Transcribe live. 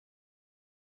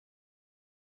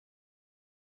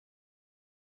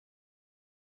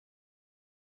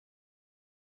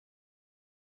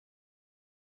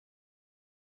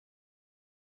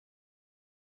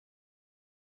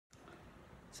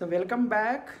So welcome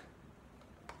back.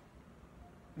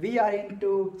 We are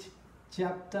into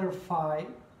chapter 5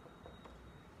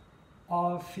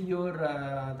 of your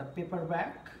the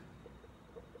paperback,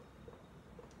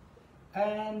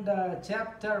 and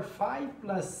chapter 5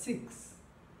 plus 6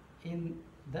 in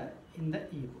the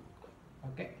ebook.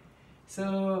 Okay,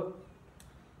 so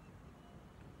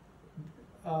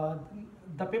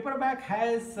the paperback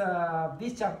has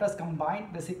these chapters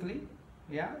combined basically.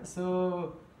 Yeah,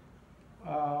 so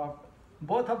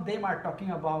both of them are talking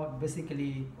about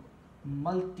basically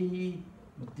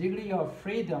degree of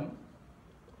freedom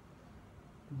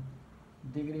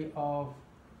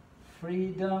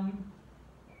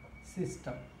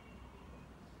system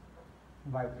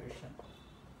vibration.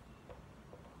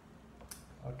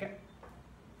 Okay,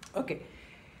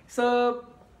 so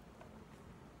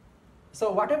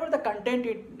whatever the content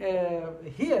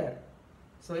here,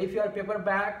 so if you are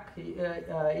paperback,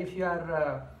 if you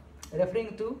are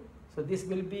referring to, so this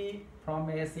will be from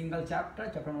a single chapter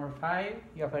number 5.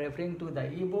 You are referring to the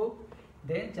ebook,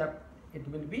 then it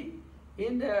will be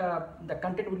in the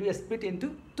content will be split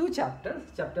into two chapters,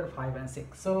 chapter 5 and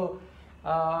 6. So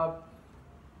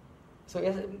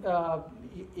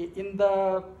in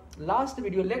the last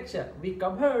video lecture we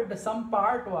covered some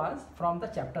part was from the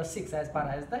chapter 6 as far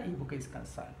as the ebook is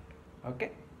concerned.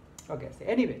 Okay, so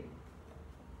anyway,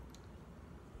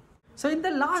 so in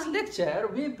the last lecture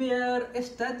we were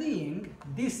studying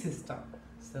this system.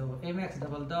 So mx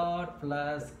double dot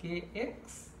plus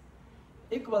kx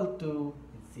equal to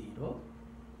 0.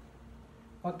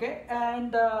 Okay,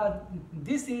 and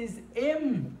this is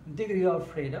m degree of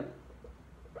freedom.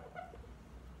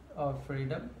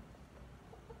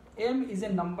 M is a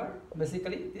number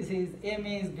basically. This is m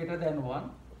is greater than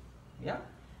 1. Yeah,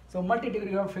 so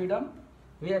multi-degree of freedom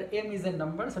where m is a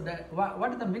number. So that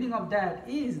what is the meaning of that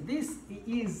is this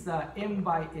is m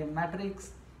by m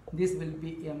matrix. This will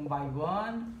be m by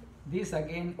 1. This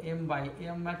again m by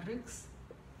m matrix,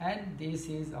 and this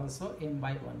is also m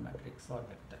by 1 matrix or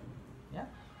vector. Yeah,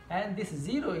 and this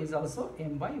 0 is also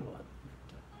m by 1 vector.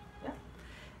 Yeah,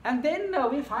 and then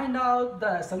we find out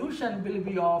the solution will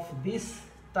be of this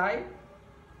type.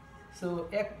 So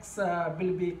x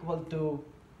will be equal to,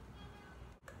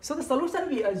 so the solution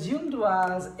we assumed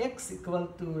was x equal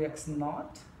to x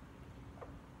naught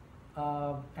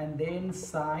and then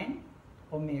sine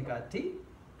omega t.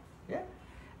 Yeah,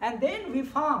 and then we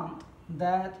found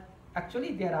that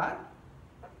actually there are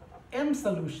m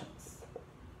solutions.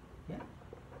 Yeah,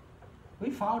 we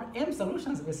found m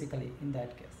solutions basically in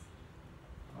that case.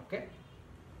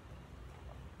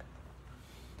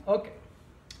 Okay,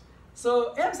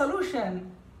 so m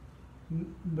solution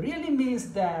really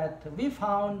means that we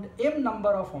found m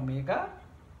number of omega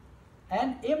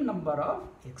and m number of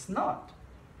x naught,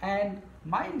 and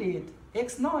mind it,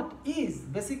 x naught is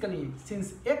basically,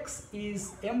 since x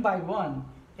is m by 1,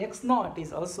 x naught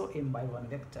is also m by 1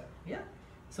 vector. Yeah,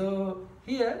 so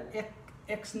here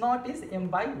x naught is m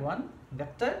by 1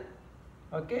 vector.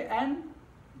 Okay, and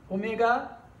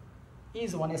omega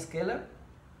is one scalar,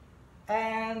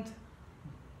 and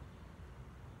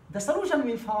the solution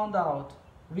we found out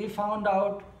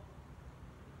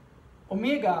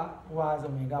omega was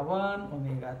omega 1,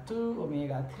 omega 2,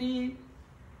 omega 3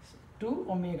 to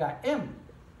omega m,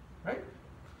 right?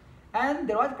 And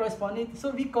there was corresponding,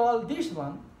 so we call this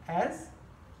one as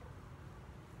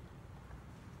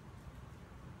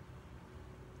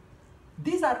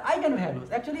these are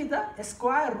eigenvalues, actually the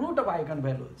square root of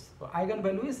eigenvalues. So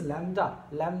eigenvalue is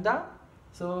lambda.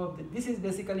 So this is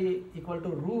basically equal to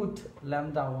root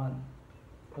lambda 1,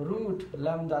 root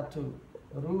lambda 2,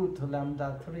 root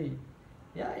lambda 3,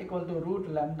 yeah, equal to root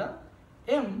lambda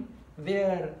m,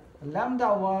 where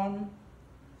lambda 1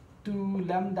 to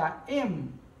lambda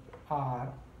m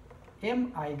are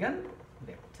m eigenvalues.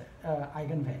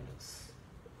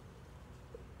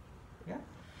 Yeah,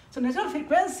 so natural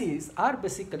frequencies are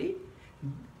basically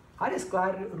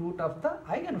square root of the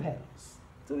eigenvalues.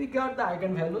 So we got the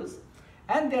eigenvalues,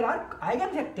 and there are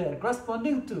eigenvectors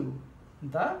corresponding to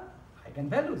the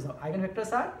eigenvalues. So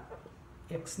eigenvectors are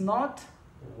x naught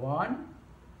 1,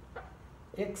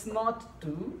 x naught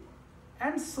 2,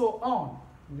 and so on.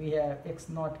 We have x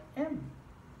naught m,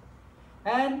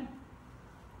 and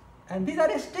these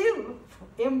are still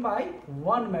m by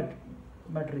 1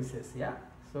 matrices. Yeah,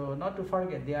 so not to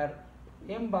forget, they are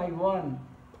m by 1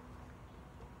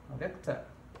 vector.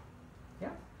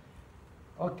 Yeah,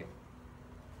 okay.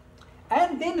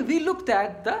 And then we looked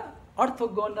at the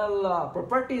orthogonal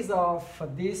properties of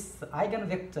these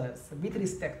eigenvectors with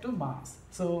respect to mass.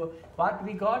 So what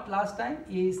we got last time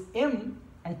is m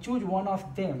and choose one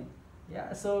of them.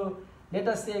 Yeah, so let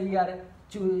us say we are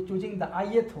choosing the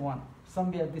ith one.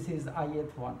 Somewhere this is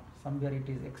ith one, somewhere it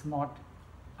is x naught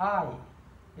I.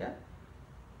 Yeah.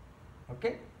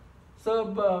 Okay.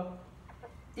 So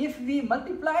if we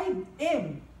multiply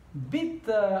m with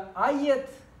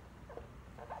ith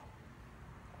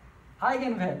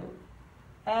eigenvalue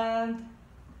and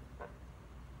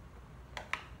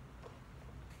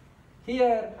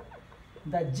here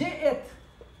the jth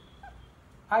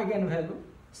eigenvalue,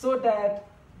 so that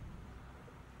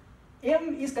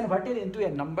m is converted into a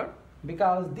number,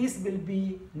 because this will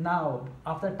be now,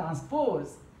 after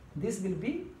transpose, this will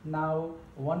be now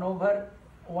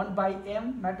 1 by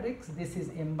m matrix. This is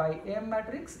m by m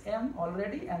matrix, m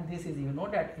already, and this is, you know,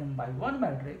 that m by 1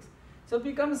 matrix. So it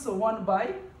becomes 1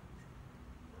 by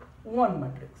 1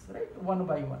 matrix, right? 1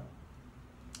 by 1.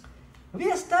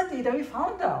 We studied and we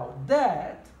found out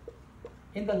that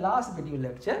in the last video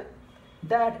lecture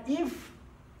that if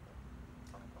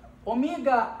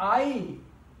omega I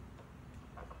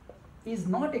is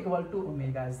not equal to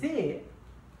omega j,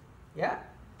 yeah,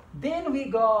 then we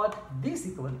got this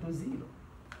equal to 0,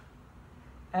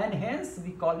 and hence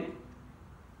we call it,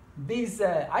 these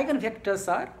eigenvectors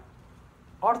are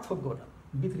orthogonal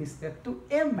with respect to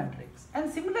M matrix.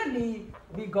 And similarly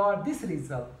we got this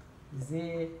result,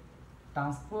 J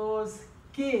transpose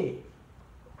K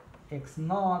x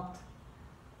naught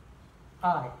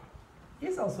I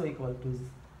is also equal to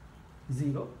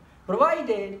 0,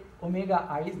 provided omega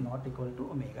I is not equal to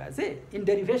omega j. In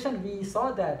derivation we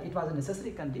saw that it was a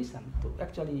necessary condition to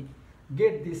actually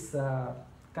get this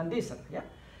condition. Yeah.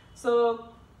 So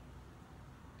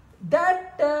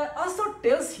that also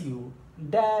tells you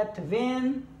that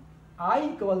when I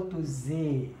equal to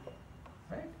j,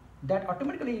 right, that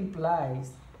automatically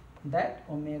implies that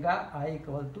omega I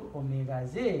equal to omega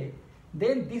j,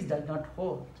 then this does not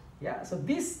hold. Yeah. So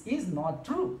this is not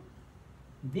true.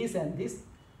 This and this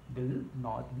will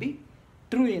not be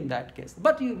true in that case,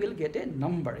 but you will get a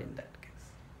number in that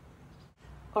case.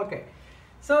 Okay,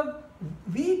 so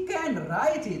we can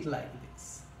write it like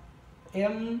this: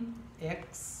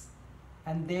 mx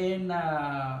and then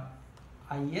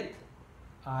ith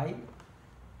I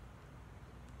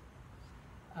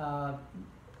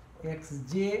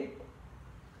xj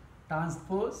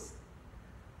transpose,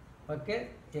 okay,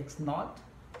 x naught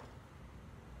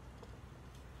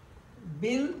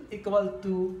will equal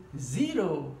to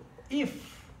 0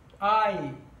 if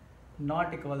I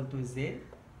not equal to j,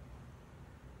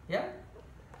 yeah,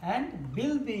 and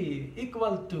will be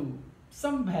equal to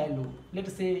some value,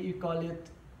 let's say you call it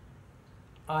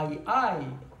I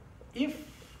if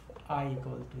I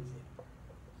equal to j.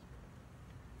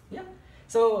 Yeah.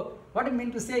 So what I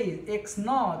mean to say is x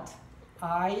naught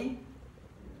I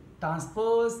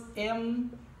transpose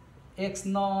m x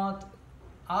naught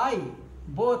I,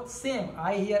 both same,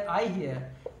 I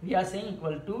here, we are saying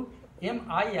equal to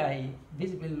mii,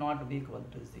 which will not be equal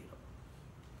to 0.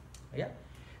 Yeah.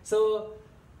 So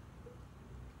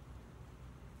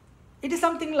it is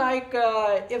something like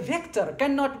a vector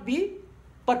cannot be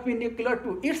perpendicular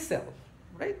to itself,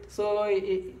 right? So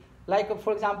like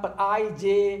for example I,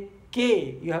 j,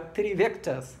 k, you have 3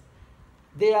 vectors,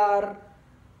 they are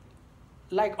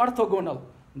like orthogonal,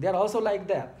 they are also like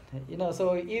that, you know.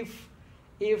 So if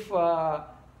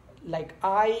like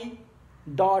I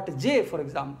dot j, for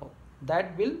example,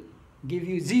 that will give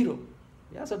you 0.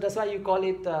 Yeah, so that's why you call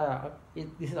it,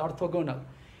 this is orthogonal,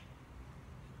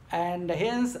 and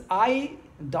hence I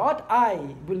dot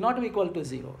I will not be equal to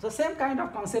 0. So same kind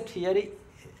of concept here,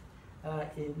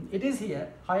 it is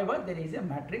here. However, there is a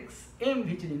matrix M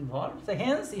which is involved. So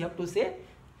hence you have to say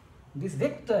this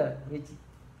vector, which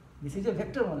this is a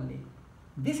vector only,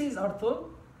 this is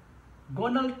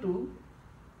orthogonal to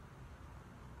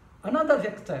another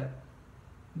vector,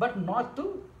 but not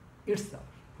to itself.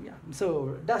 Yeah.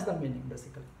 So that's the meaning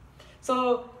basically.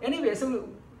 So anyway, so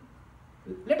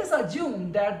let us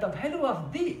assume that the value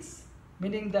of this,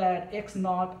 meaning that x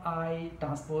naught I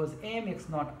transpose m x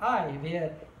naught I,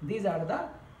 where these are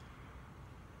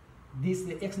this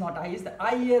x naught I is the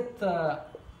ith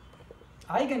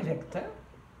eigenvector.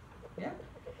 Yeah.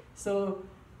 So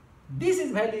this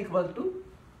is value equal to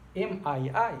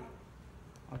mii.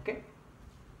 Okay.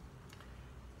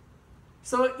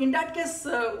 So in that case,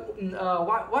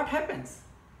 what happens?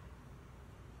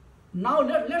 Now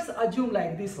let's assume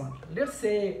like this one. Let's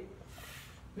say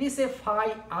we say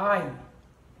phi I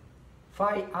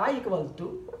equal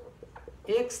to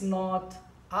x naught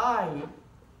I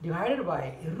divided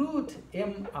by root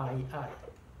mii.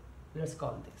 Let's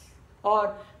call this.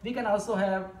 Or we can also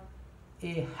have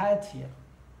a hat here,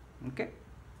 okay,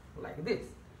 like this.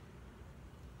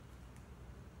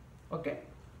 Okay,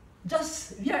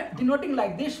 just we are denoting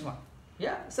like this one.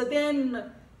 Yeah, so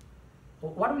then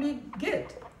what will you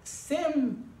get?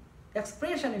 Same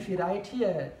expression if you write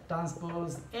here,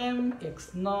 transpose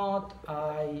mx naught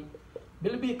I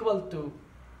will be equal to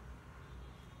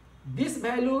this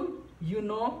value, you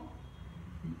know.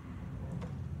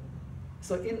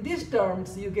 So in these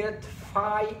terms you get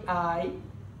phi I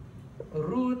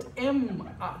root m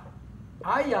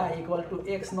I equal to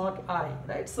x naught I,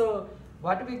 right? So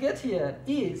what we get here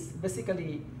is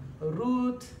basically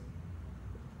root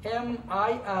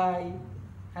mii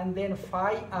and then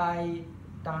phi I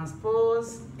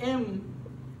transpose m,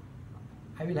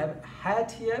 I will have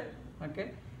hat here,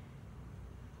 okay,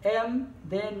 m,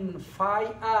 then phi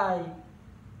I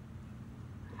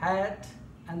hat,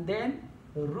 and then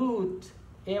root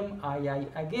mii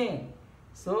again.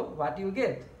 So what you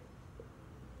get?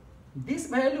 This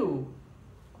value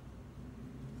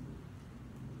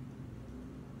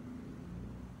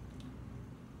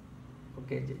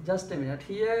okay, just a minute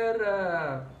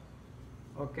here.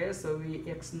 Okay, so we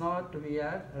x naught we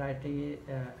are writing it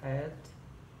at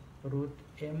root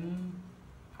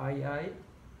mii.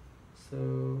 So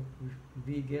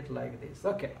we get like this.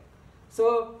 Okay,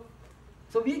 so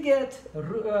we get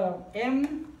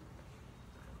mii,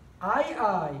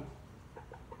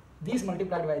 this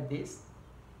multiplied by this,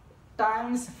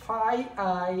 times phi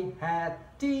I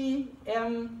hat t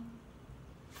m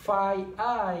phi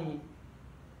I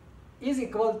is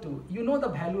equal to, you know the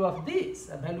value of this,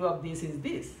 the value of this is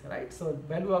this, right? So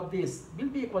value of this will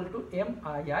be equal to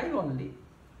mii only.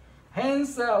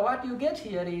 Hence what you get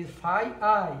here is phi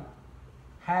I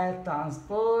hat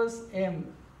transpose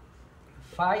m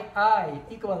phi I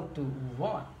equal to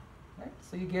 1, right?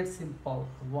 So you get simple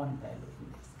 1 value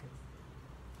in this case.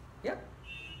 Yeah.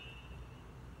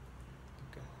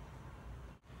 Okay.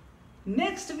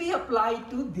 Next we apply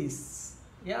to this.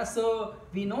 Yeah, so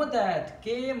we know that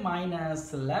k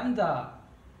minus lambda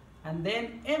and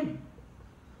then m,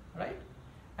 right?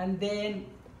 And then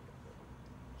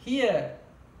here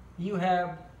you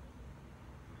have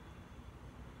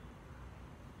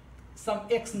some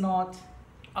x naught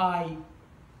I,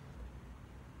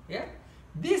 yeah,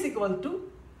 this equal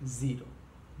to 0.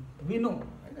 We know,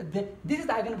 right? This is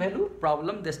the eigenvalue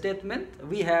problem, the statement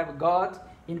we have got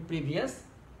in previous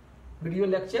video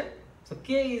lecture. So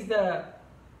k is the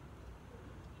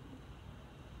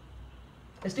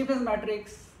stiffness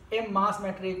matrix, m mass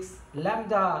matrix,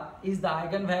 lambda is the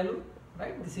eigenvalue,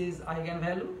 right? This is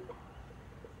eigenvalue,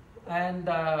 and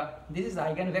this is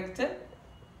eigenvector.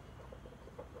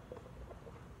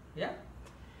 Yeah,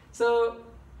 so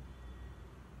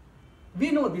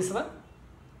we know this one.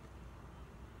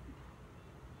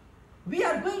 We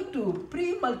are going to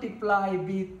pre-multiply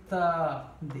with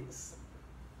this.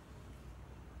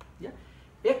 Yeah,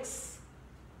 x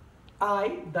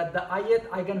I, that the ith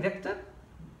eigenvector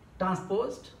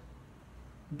transposed.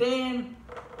 Then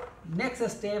next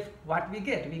step, what we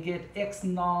get? We get x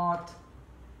naught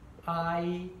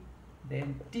I,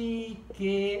 then t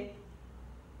k,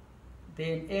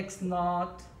 then x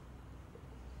naught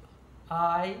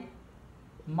I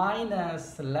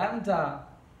minus lambda.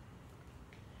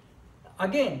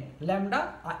 Again,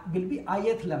 lambda will be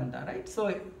ith lambda, right?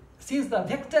 So since the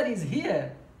vector is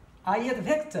here, ith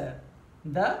vector,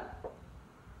 the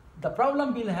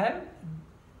problem will have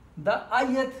the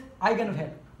ith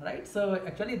eigenvalue, right? So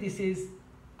actually this is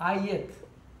ith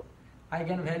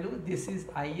eigenvalue, this is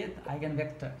ith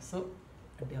eigenvector. So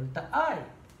delta I,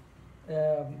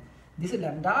 this is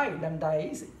lambda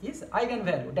I is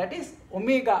eigenvalue, that is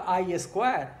omega I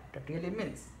square, that really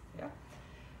means, yeah.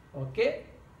 Okay,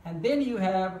 and then you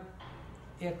have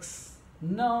x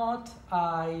naught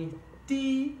I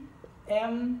t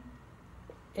m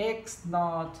x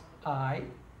naught I,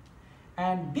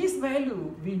 and this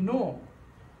value we know,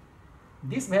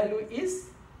 this value is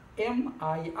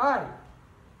mii,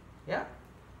 yeah.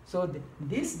 So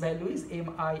this value is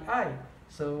mii.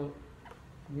 So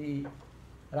we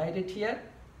write it here.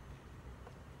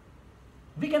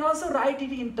 We can also write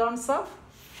it in terms of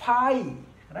phi,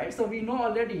 right? So we know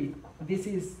already this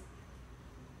is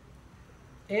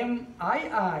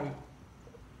mii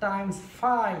times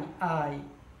phi I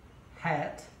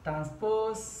hat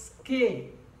transpose k,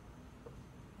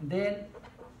 then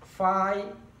phi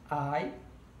I,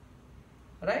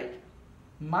 right,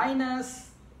 minus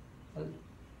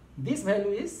this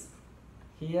value is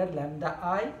here lambda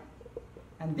I,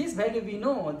 and this value we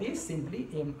know, this simply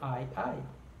mii,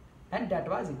 and that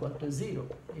was equal to 0,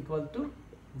 equal to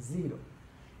 0.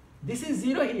 This is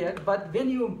 0 here, but when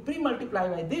you pre-multiply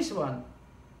by this one,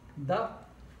 the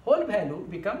whole value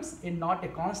becomes not a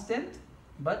constant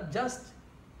but just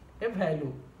a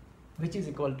value which is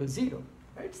equal to 0,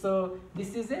 right? So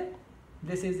this is a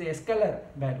this is a scalar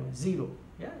value 0.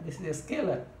 Yeah, this is a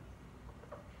scalar.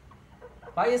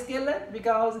 Why a scalar?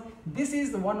 Because this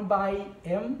is 1 by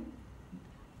m.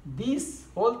 This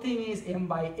whole thing is m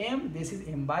by m. This is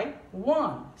m by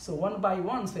 1. So 1 by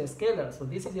 1, so a scalar. So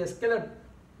this is a scalar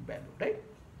value, right?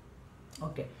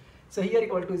 Okay. So here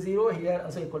equal to 0, here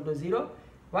also equal to 0.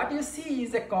 What you see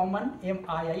is a common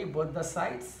mii both the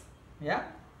sides. Yeah.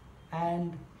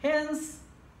 And hence,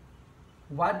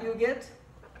 what do you get?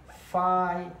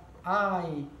 Phi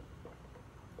I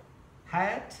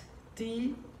hat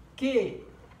t k.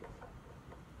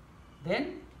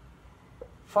 Then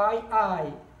phi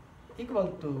I equal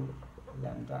to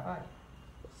lambda I.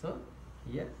 So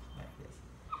here like this.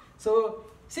 So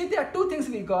see, there are two things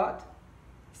we got.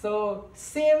 So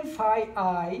same phi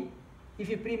I, if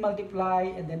you pre-multiply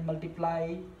and then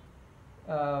multiply,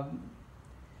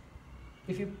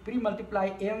 if you pre-multiply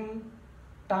m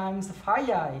times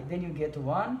phi I, then you get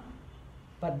 1.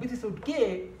 But with respect to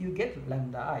k, you get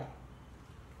lambda I,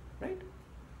 right?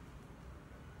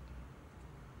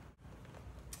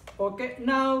 Okay,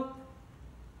 now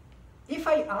if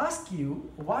I ask you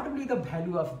what will be the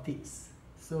value of this,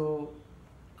 so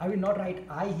I will not write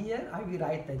I here, I will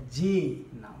write the j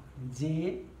now.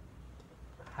 J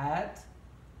hat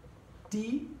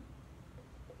t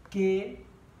k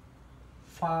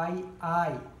phi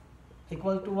I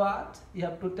equal to what? You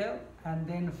have to tell. And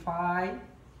then phi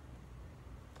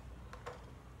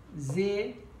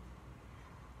j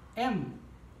m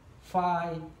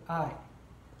phi I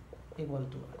equal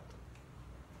to what?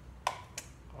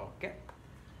 Okay.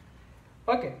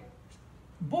 Okay.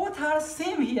 Both are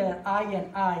same here, I,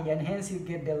 and hence you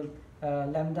get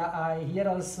lambda I. Here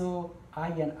also I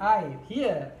and I.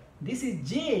 Here this is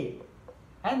j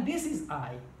and this is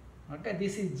I. Okay,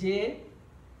 this is j.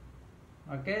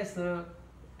 Okay, so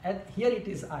here it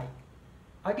is I.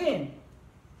 Again,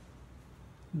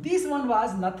 this one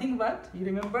was nothing but, you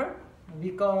remember, we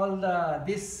call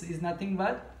this is nothing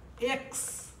but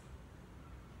x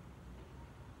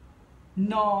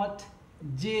not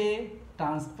j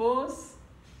transpose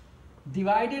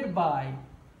divided by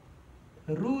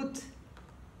root,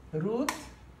 so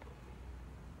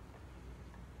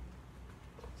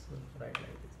write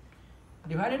like this,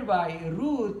 divided by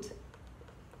root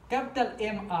capital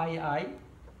MII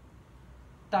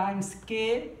times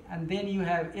k, and then you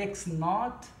have x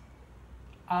naught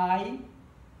I,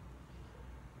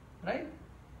 right?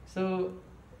 So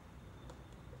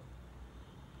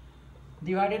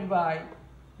divided by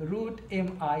root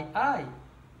MII.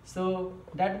 So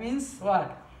that means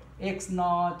what? X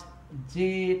naught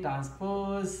j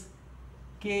transpose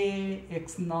k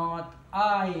x naught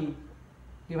I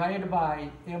divided by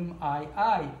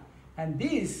MII, and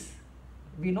this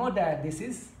we know that this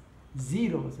is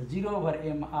 0. So 0 over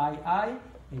MII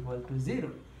equal to 0.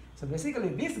 So basically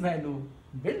this value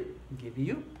will give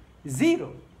you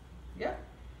 0. Yeah.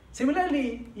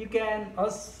 Similarly, you can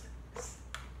also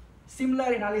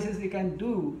similar analysis we can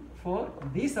do for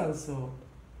this also,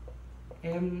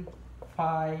 m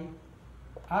phi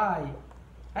I,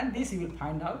 and this you will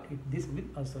find out if this will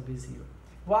also be 0.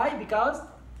 Why? Because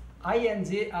I and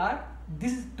j are,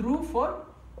 this is true for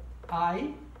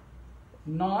I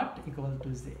not equal to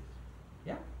j.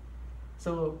 Yeah.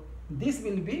 So this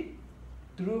will be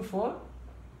true for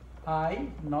I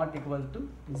not equal to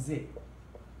j.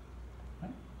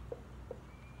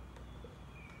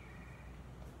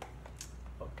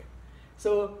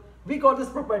 So we got these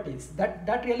properties.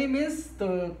 That really means,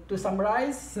 to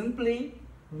summarize simply,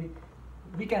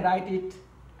 we can write it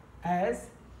as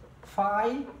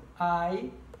phi I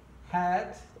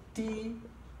hat t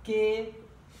k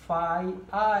phi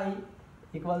I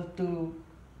equal to,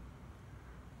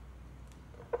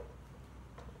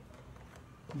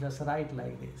 just write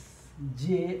like this,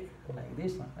 j like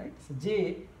this one, right? So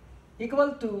j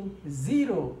equal to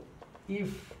 0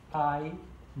 if I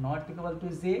not equal to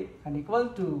j, and equal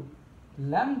to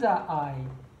lambda I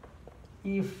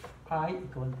if I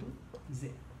equal to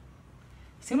j.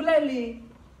 Similarly,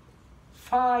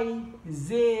 phi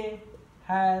j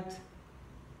hat,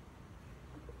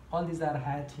 all these are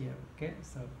hat here, okay?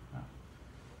 So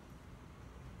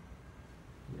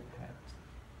hat.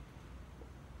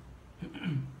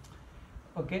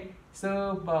 Okay,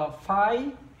 so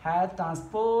phi hat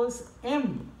transpose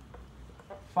m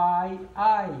phi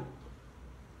I,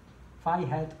 phi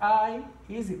hat I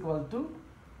is equal to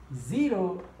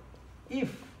 0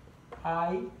 if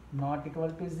I not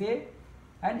equal to j,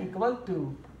 and equal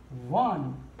to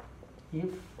 1 if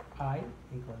I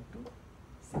equal to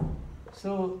j.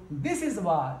 So this is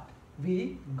what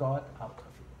we got out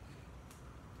of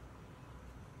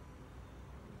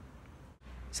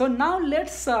So now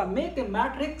let's make a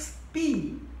matrix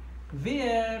P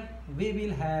where we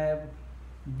will have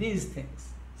these things.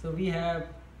 So we have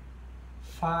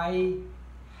phi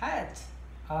hat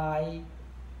I,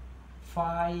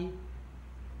 phi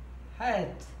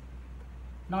hat,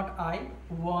 not I,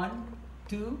 1,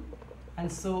 2,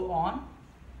 and so on,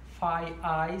 phi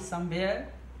I somewhere,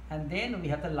 and then we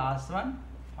have the last one,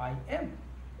 phi m.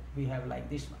 We have like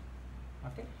this one.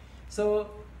 Okay. So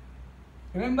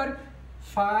remember,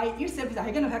 phi itself is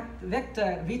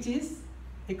eigenvector which is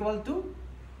equal to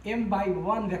m by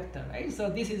 1 vector, right? So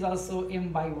this is also m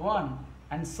by 1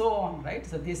 and so on, right?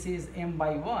 So this is m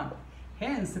by 1.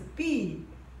 Hence P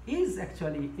is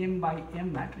actually m by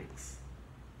m matrix.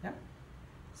 Yeah.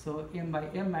 So m by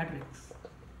m matrix.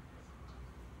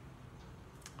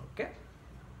 Okay.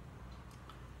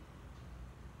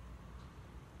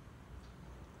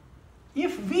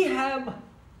 If we have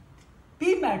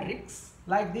P matrix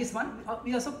like this one,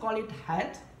 we also call it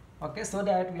hat, okay, so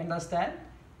that we understand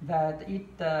that it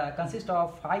consists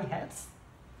of phi hats.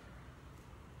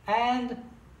 And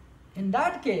in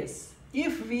that case,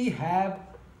 if we have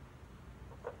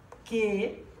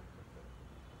K,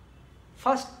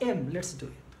 first M, let's do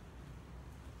it.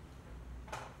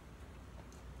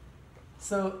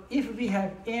 So if we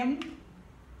have M,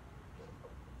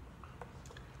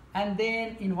 and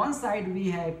then in one side we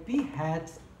have P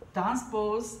hat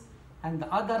transpose, and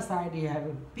the other side we have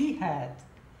P hat,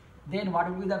 then what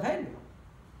will be the value?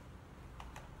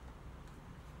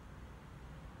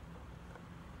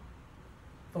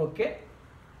 Okay,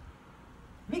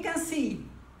 we can see,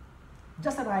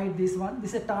 just write this one,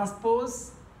 this is a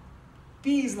transpose,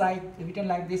 P is like written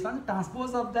like this one,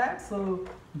 transpose of that, so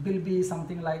will be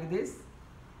something like this.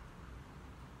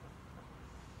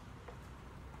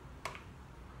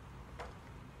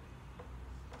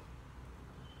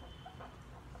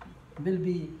 Will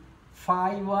be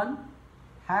phi 1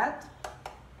 hat,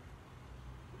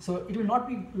 so it will not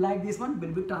be like this one, will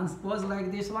be transposed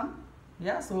like this one.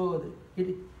 Yeah, so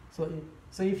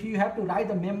if you have to write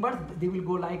the members, they will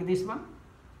go like this one,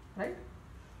 right?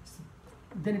 So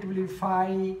then it will be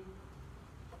phi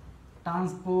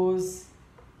transpose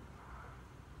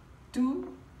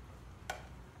 2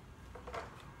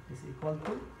 is equal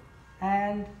to,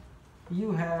 and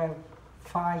you have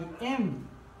phi m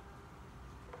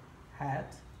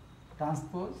hat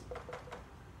transpose,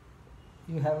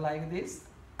 you have like this,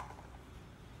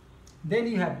 then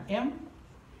you have m,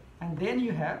 and then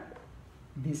you have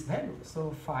this value.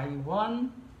 So phi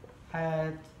 1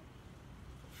 hat,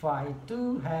 phi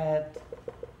 2 hat,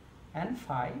 and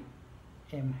phi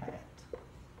m hat,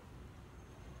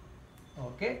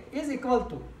 okay, is equal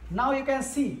to, now you can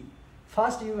see,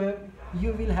 first you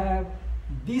will have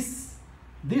this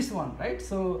one, right?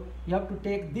 So you have to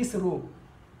take this row.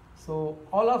 So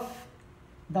all of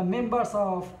the members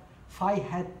of phi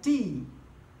hat t,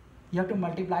 you have to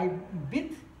multiply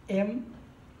with m,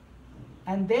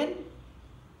 and then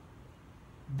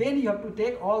you have to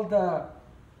take all the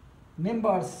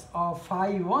members of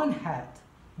phi 1 hat,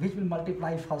 which will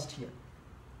multiply first here.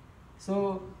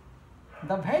 So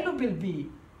the value will be,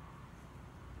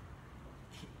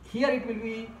 here it will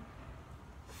be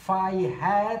phi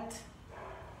hat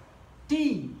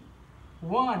t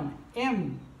 1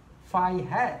 m phi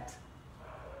hat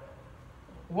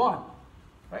 1,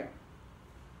 right?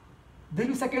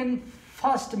 This is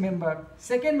first member.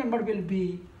 Second member will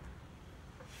be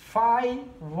phi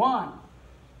 1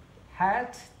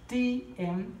 hat t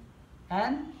m,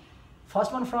 and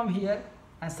first one from here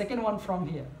and second one from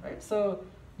here, right? So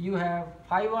you have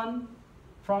phi 1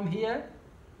 from here,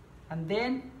 and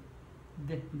then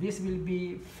this will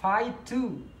be phi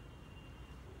 2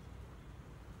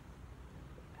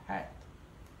 hat.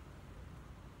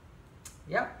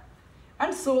 Yeah,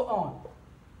 and so on.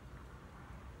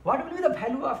 What will be the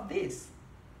value of this?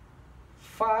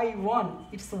 Phi 1,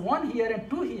 it's 1 here and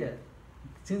 2 here.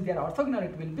 Since they are orthogonal,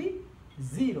 it will be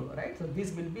 0, right? So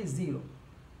this will be 0.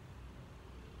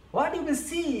 What you will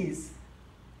see is,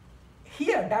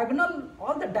 here diagonal,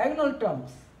 all the diagonal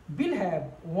terms will have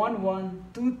 1, 1,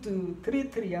 2, 2, 3,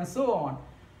 3, and so on.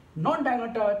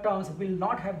 Non-diagonal terms will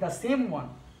not have the same one.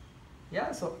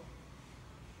 Yeah, so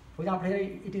for example,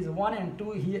 here it is 1 and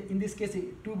 2. Here in this case,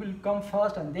 2 will come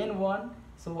first and then 1.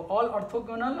 So all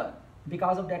orthogonal,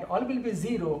 because of that, all will be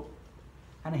 0.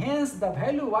 And hence the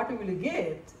value what we will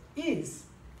get is,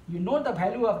 you know, the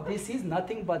value of this is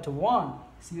nothing but 1.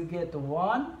 So you get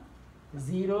 1,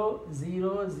 0,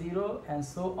 0, 0, and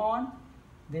so on.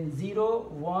 Then 0,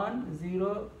 1,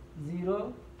 0,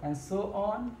 0, and so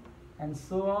on, and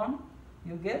so on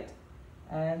you get.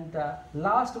 And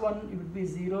last one, it would be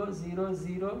 0, 0,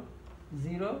 0,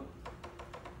 0,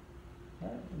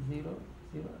 0,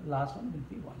 0, last one will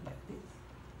be 1 like this.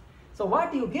 So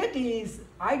what you get is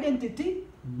identity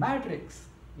matrix.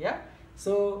 Yeah.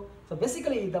 So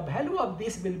basically the value of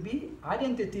this will be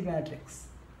identity matrix.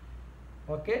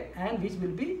 Okay, and which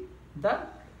will be the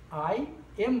I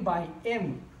m by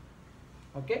m.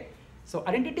 Okay. So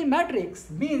identity matrix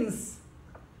means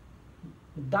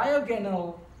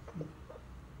diagonal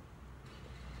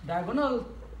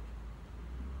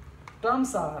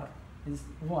terms is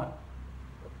 1.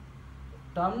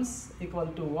 Terms equal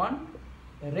to 1,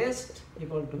 rest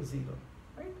equal to 0.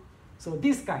 Right? So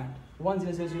this kind 1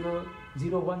 0 0 0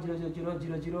 0 1 0 0 0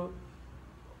 0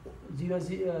 0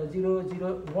 0 0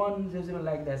 0 1 0 0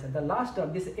 like this. And the last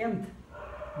term, this nth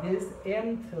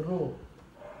row,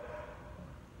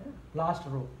 last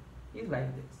row is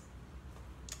like this.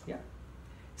 Yeah.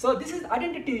 So this is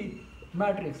identity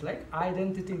matrix, like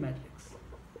identity matrix.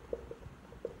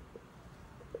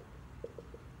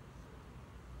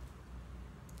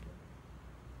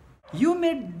 You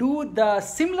may do the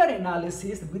similar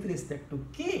analysis with respect to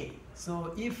K.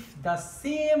 So if the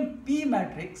same P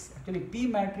matrix, actually P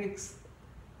matrix,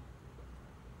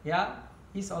 yeah,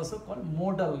 is also called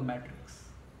modal matrix.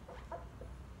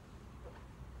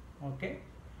 Okay.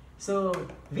 So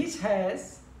which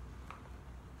has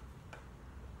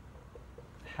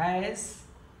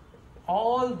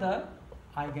all the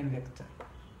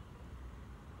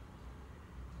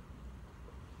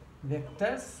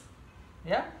vectors,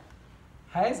 yeah,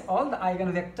 has all the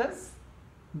eigenvectors,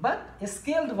 but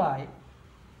scaled by,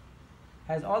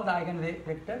 has all the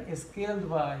eigenvector scaled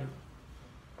by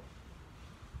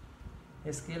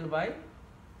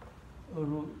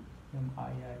root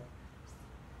MII.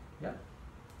 Yeah.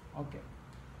 Okay.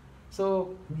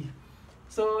 So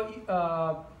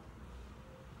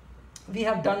we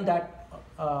have done that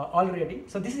already.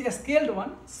 So this is a scaled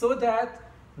one, so that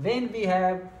when we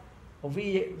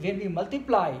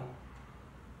multiply,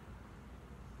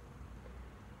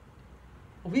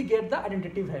 we get the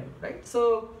identity value, right?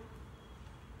 So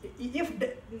if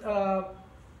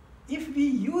we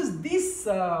use this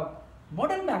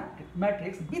modal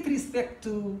matrix with respect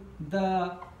to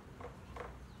the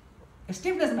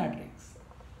stiffness matrix,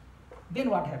 then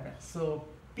what happens? So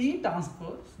P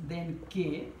transpose, then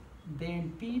K,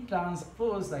 then P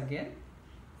transpose again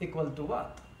equal to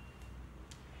what?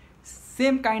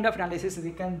 Same kind of analysis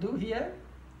we can do here,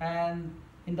 and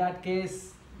in that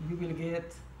case we will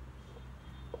get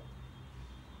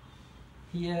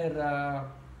here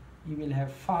you will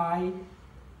have phi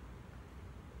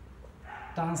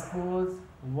transpose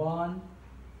 1,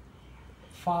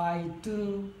 phi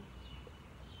 2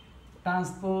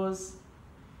 transpose.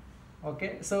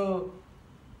 Okay, so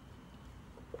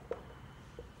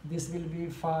this will be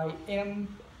phi m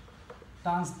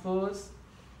transpose.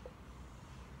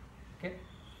 Okay,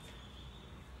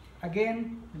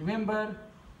 again remember,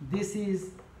 this is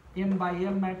m by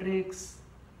m matrix,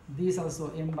 this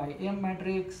also m by m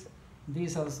matrix,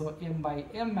 this also m by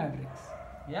m matrix.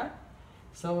 Yeah.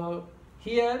 So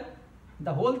here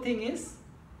the whole thing is,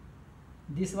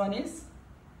 this one is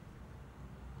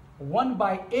 1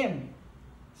 by m.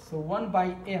 So 1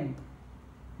 by m,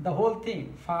 the whole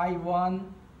thing, phi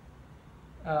 1,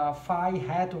 phi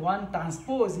hat 1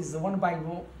 transpose is 1 by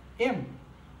m.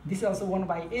 This is also 1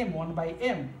 by m, 1 by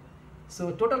m.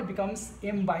 So total becomes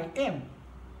m by m.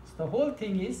 So the whole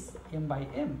thing is m by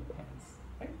m.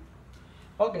 Right?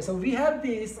 Okay, so we have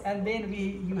this, and then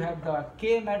you have the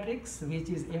K matrix, which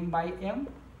is m by m,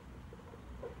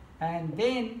 and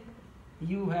then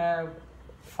you have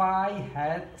phi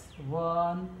hat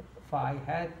 1, phi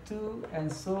hat 2,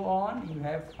 and so on. You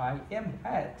have phi m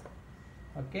hat.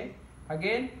 Okay,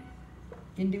 again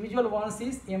individual ones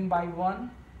is m by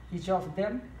 1, each of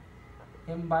them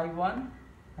m by 1,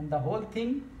 and the whole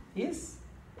thing is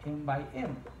m by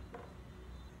m.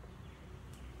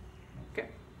 Okay,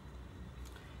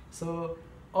 so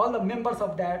all the members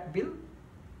of that will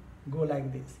go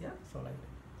like this. Yeah, so like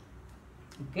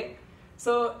that. Okay,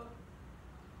 so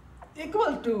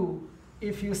equal to,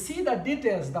 if you see the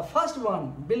details, the first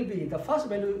one will be, the first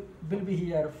value will be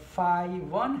here phi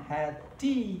 1 hat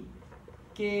t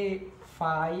k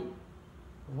phi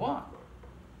 1.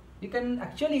 You can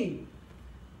actually,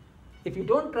 if you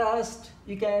don't trust,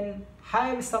 you can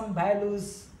have some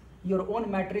values, your own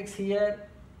matrix here,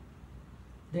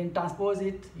 then transpose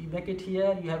it, you make it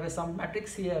here, you have some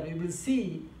matrix here. You will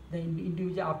see the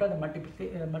individual, after the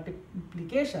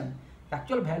multiplication, the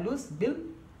actual values will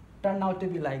turn out to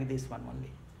be like this one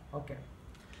only. Okay,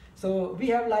 so we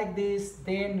have like this,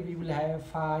 then we will have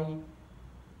phi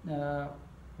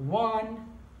 1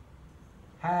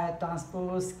 hat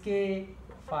transpose k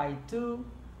phi 2,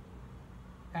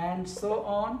 and so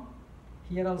on.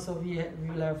 Here also we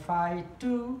will have phi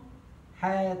 2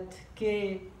 hat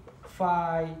k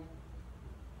phi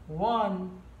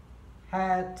 1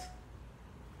 hat,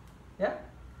 yeah.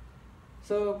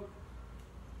 So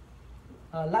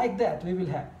like that we will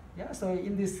have, yeah. So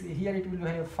in this here it will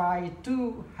have phi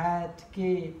 2 hat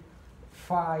k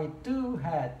phi 2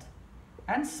 hat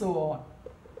and so on,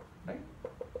 right?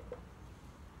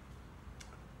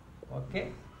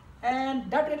 Okay, and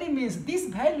that really means this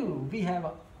value we have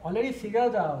already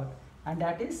figured out, and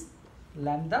that is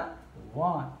lambda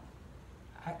 1,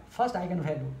 first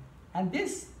eigenvalue, and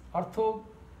this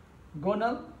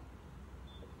orthogonal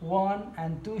 1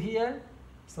 and 2 here,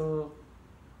 so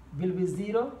will be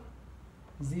 0,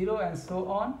 0 and so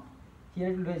on. Here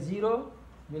it will be 0,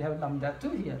 we'll have lambda 2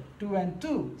 here, 2 and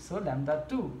 2, so lambda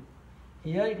 2.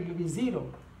 Here it will be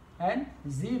 0 and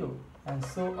 0 and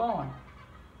so on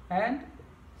and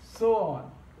so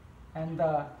on, and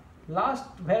the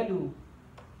last value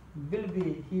will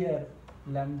be here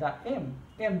lambda m,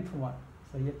 mth one.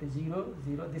 So here it is 0,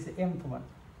 0, this is mth one.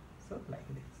 So like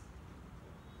this.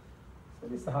 So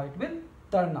this is how it will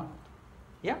turn out.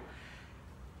 Yeah.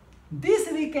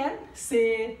 This we can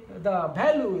say the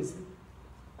values.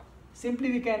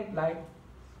 Simply we can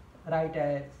write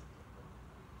as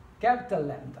capital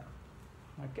lambda.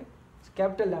 Okay. So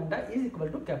capital lambda is equal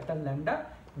to capital lambda,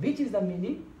 which is the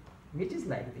meaning, which is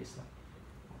like this one.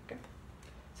 Okay.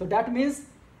 So that means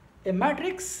a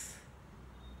matrix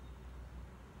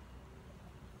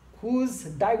whose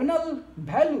diagonal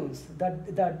values,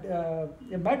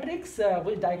 a matrix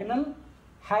which diagonal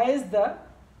has the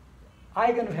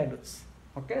eigenvalues.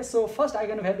 Okay, so first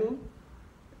eigenvalue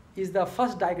is the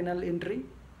first diagonal entry,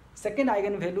 second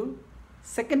eigenvalue,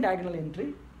 second diagonal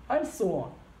entry, and so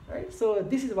on. Right? So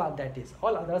this is what that is.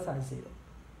 All others are 0.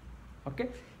 Okay.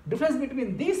 Difference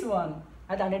between this one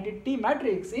and the identity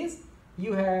matrix is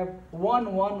you have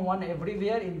 1, 1, 1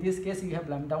 everywhere. In this case, you have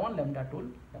lambda 1, lambda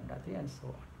 2, lambda 3, and so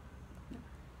on.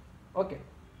 Okay.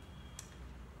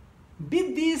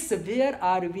 With this, where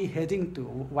are we heading to?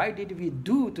 Why did we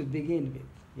do to begin with?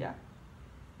 Yeah.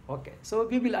 Okay. So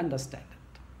we will understand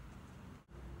it.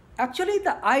 Actually,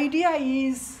 the idea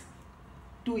is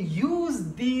to use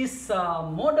this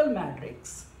modal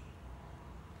matrix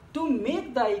to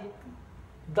make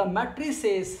the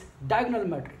matrices diagonal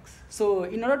matrix. So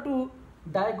in order to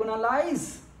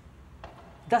diagonalize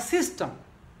the system,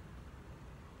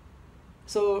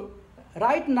 so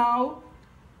right now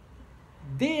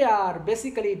they are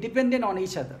basically dependent on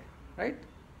each other, right?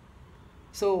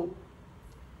 So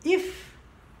if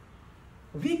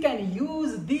we can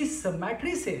use these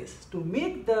matrices to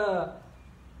make the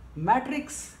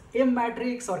matrix M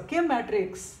matrix or K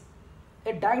matrix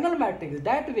a diagonal matrix,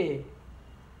 that way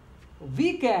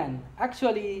we can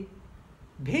actually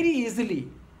very easily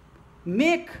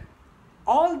make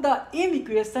all the M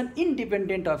equations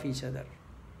independent of each other.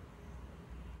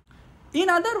 In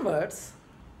other words,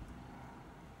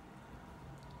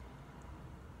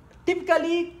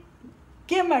 typically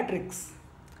K matrix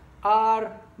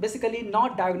are basically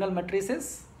not diagonal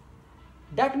matrices.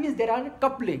 That means there are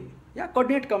coupling, yeah,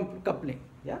 coordinate coupling,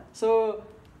 yeah. So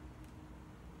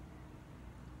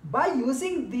by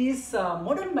using this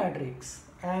modal matrix,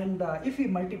 and if we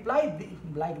multiply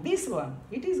like this one,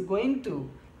 it is going to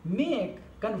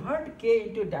convert K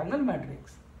into a diagonal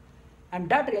matrix, and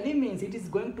that really means it is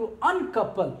going to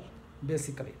uncouple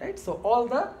basically, right? So all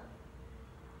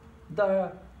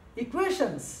the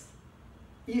equations,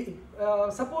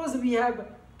 suppose we have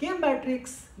K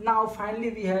matrix, now finally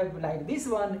we have like this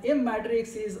one, M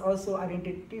matrix is also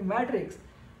identity matrix.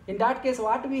 In that case,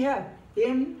 what we have?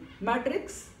 M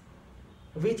matrix,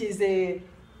 which is a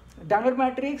diagonal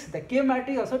matrix, the K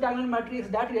matrix also diagonal matrix.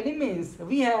 That really means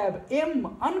we have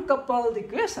M uncoupled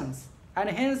equations, and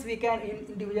hence we can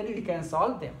individually we can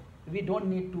solve them. We don't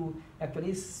need to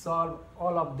actually solve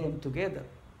all of them together.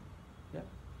 Yeah.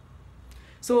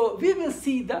 So we will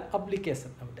see the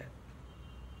application of that.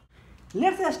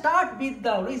 Let's start with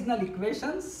the original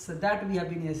equations that we have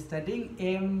been studying.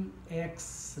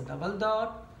 Mx double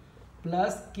dot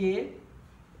plus k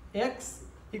x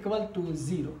equal to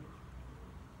 0.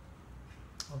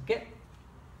 Okay.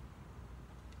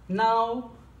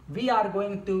 Now we are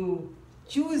going to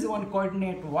choose one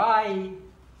coordinate y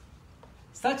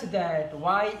such that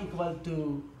y equal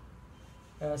to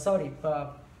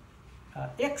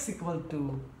x equal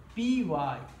to py.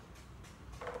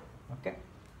 Okay.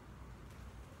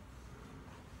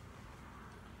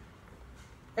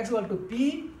 X equal to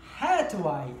p hat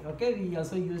y. Okay, we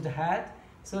also used hat.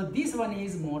 So this one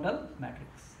is modal matrix.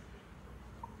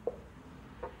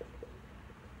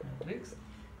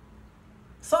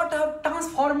 sort of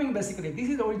transforming basically. This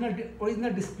is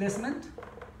original displacement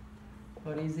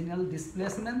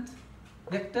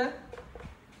vector,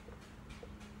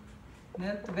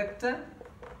 net vector,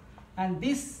 and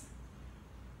this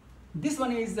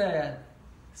one is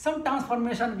some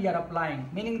transformation we are applying,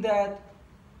 meaning that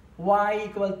y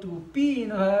equal to p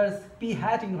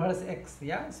hat inverse x.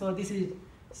 Yeah, so this is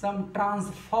some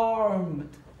transformed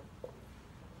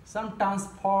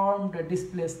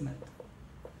displacement.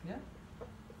 Yeah.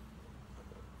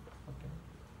 Okay.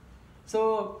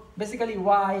 So basically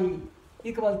y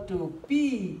equal to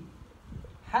p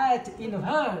hat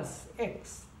inverse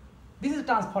x. This is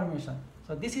transformation.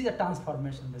 So this is a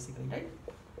transformation basically, right?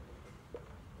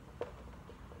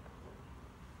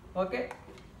 Okay.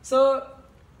 So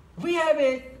we have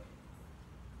a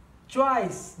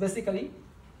choice basically.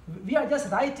 We are just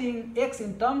writing x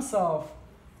in terms of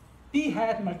p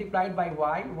hat multiplied by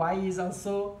y. Y is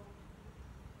also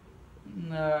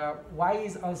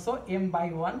m by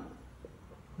 1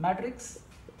 matrix,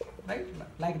 right?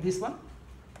 Like this one.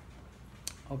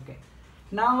 Okay.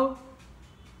 Now,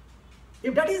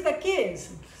 if that is the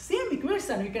case, same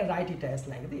equation we can write it as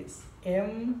like this: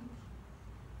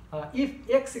 if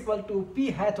x equal to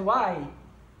p hat y,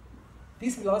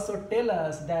 this will also tell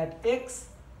us that x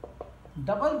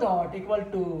double dot equal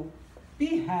to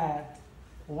p hat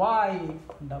y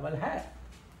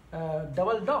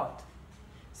double dot.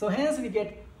 So hence we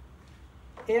get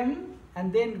m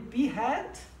and then p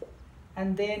hat,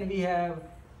 and then we have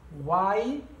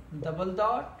y double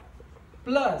dot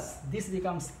plus this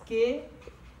becomes k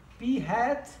p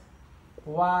hat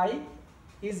y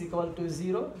is equal to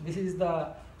 0. This is the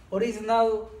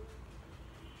original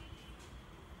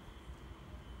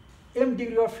m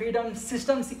degree of freedom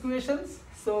systems equations.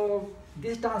 So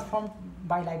this transformed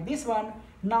by like this one,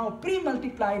 now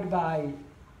pre-multiplied by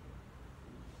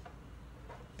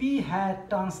p hat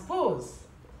transpose,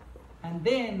 and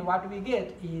then what we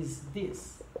get is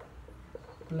this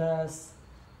plus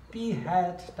p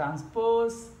hat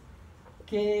transpose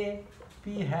k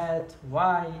p hat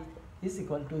y is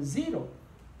equal to 0,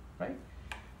 right?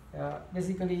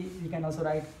 Basically we can also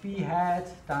write p hat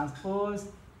transpose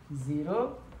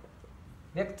 0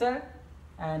 vector,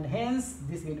 and hence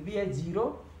this will be a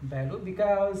 0 value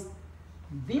because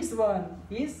this one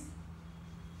is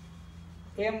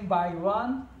m by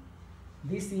 1,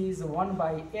 this is 1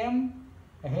 by m,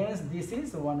 hence this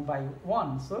is 1 by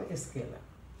 1, so a scalar,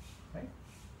 right?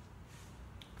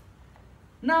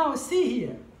 Now see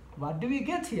here, what do we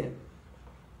get here?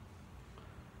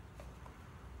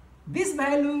 This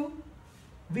value,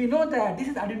 we know that this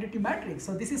is identity matrix,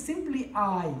 so this is simply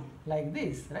I, like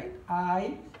this, right?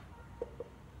 I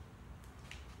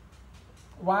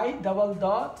y double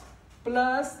dot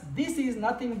plus this is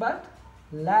nothing but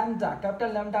lambda,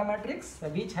 capital lambda matrix,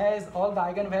 which has all the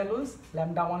eigenvalues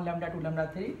lambda 1, lambda 2, lambda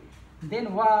 3,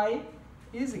 then y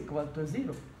is equal to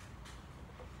 0.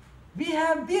 We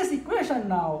have this equation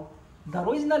now. The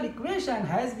original equation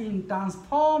has been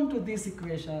transformed to this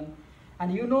equation,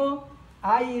 and you know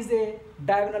I is a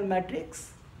diagonal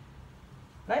matrix,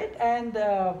 right? And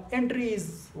entry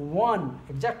is 1,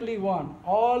 exactly 1.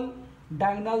 All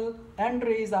diagonal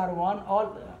entries are 1,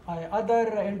 all other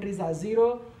entries are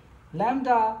 0.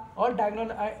 Lambda, all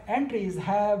diagonal entries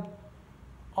have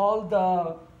all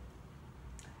the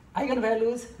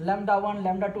eigenvalues lambda 1,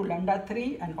 lambda 2, lambda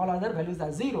 3, and all other values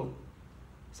are 0.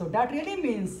 So that really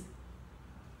means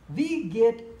we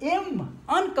get m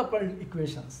uncoupled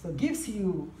equations. So gives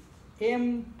you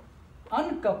m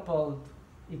uncoupled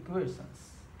equations.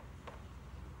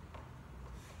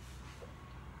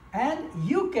 And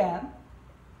you can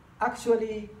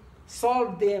actually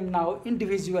solve them now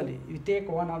individually. You take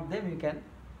one of them, you can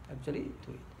actually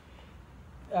do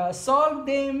it. Solve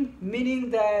them meaning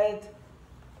that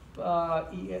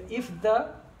if the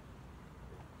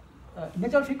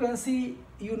natural frequency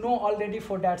you know already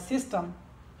for that system.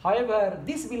 However,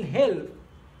 this will help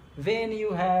when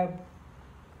you have,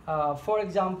 for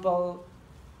example,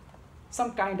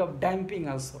 some kind of damping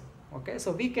also. Okay,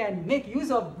 so we can make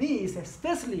use of this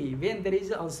especially when there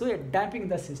is also a damping in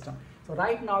the system. So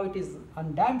right now it is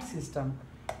undamped system.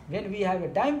 When we have a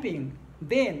damping,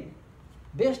 then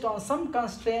based on some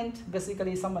constraint,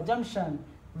 basically some assumption,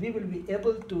 we will be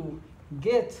able to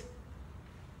get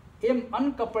m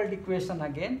uncoupled equation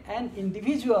again, and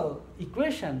individual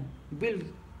equation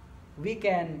we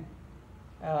can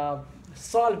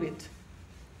solve it,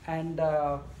 and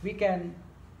we can,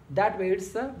 that way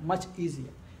it's much easier.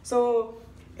 So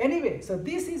anyway, so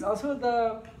this is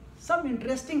also some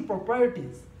interesting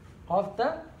properties of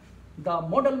the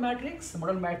modal matrix.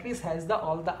 Modal matrix has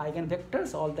all the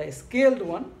eigenvectors, all the scaled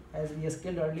one as we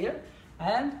scaled earlier,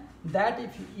 and that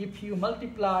if you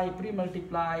multiply,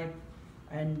 pre-multiply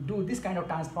and do this kind of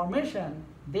transformation,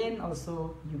 then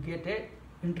also you get a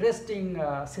interesting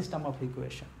system of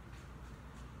equation.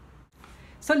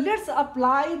 So let's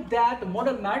apply that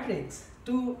model matrix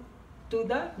to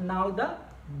the now the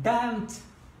damped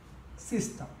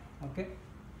system. Okay,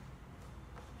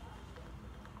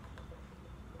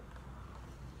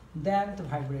 damped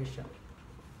vibration.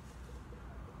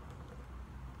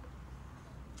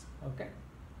 Okay,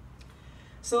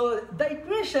 so the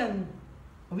equation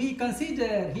we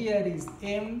consider here is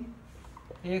m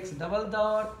x double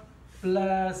dot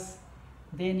plus,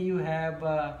 then you have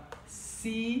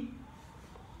c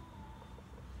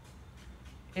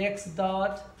x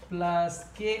dot plus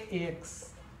kx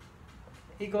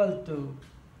equal to,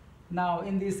 now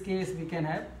in this case we can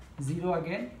have 0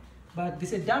 again, but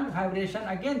this is damped vibration.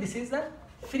 Again, this is the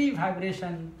free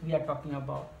vibration we are talking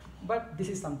about, but this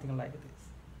is something like this.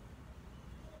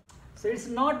 So it's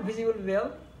not visible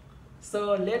well,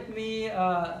 so let me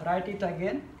write it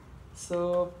again.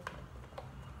 So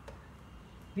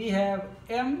we have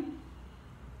m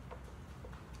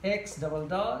x double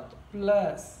dot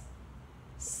plus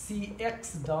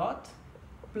cx dot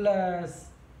plus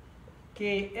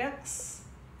kx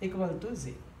equal to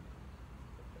 0,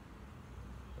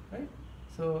 right?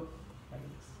 So like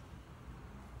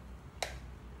this.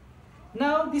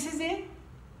 Now this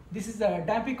is a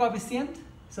damping coefficient.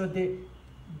 So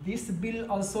this will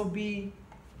also be,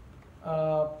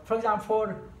 for example,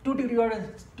 for 2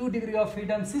 degree of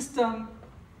freedom system,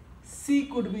 C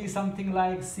could be something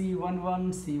like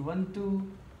C11, C12,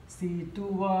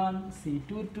 C21,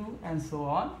 C22, and so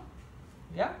on.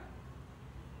 Yeah.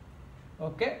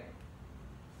 Okay.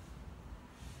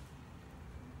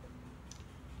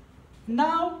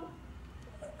 Now,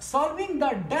 solving the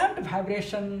damped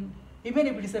vibration, even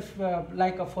if it is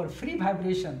for free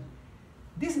vibration,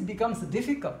 this becomes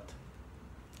difficult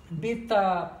with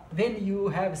when you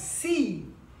have C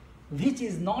which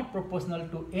is not proportional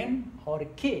to M or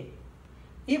K.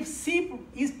 If C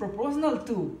is proportional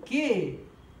to K,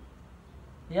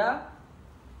 yeah,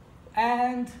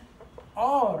 and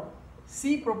or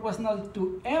C proportional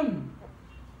to M,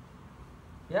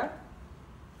 yeah,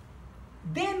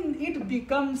 then it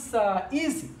becomes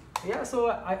easy. Yeah, so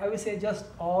I will say just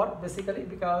or basically,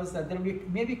 because there will be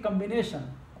maybe combination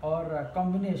or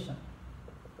combination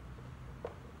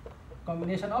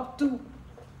of two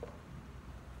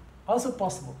also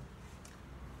possible.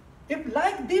 If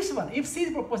like this one, if C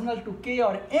is proportional to K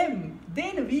or M,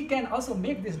 then we can also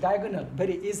make this diagonal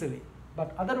very easily,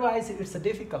 but otherwise it's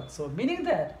difficult. So meaning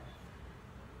that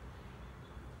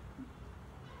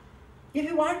if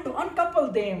you want to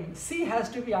uncouple them, C has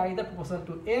to be either proportional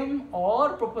to M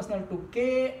or proportional to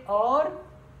K or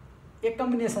a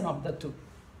combination of the two.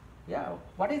 Yeah,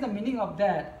 what is the meaning of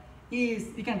that is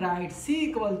you can write C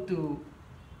equal to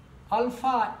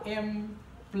alpha M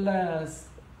plus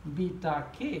beta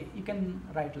K. You can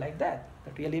write like that.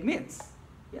 That really means,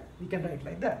 yeah, we can write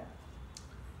like that.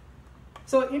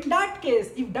 So in that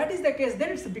case, if that is the case, then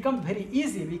it's become very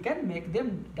easy. We can make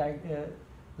them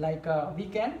we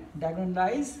can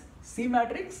diagonalize C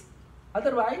matrix.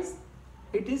 Otherwise,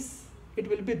 it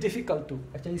will be difficult to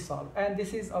actually solve. And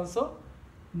this is also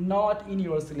not in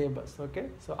your syllabus. Okay,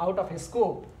 so out of a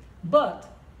scope. But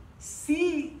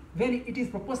C, when it is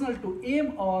proportional to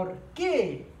M or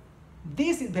K,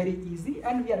 this is very easy,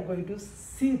 and we are going to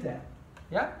see that.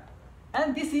 Yeah,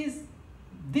 and this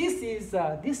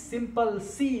simple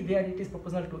C where it is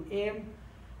proportional to M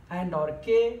and or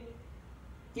K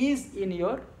is in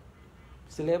your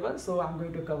syllabus, so I'm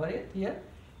going to cover it here.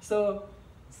 So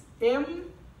M,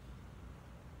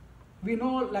 we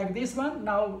know like this one.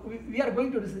 Now we are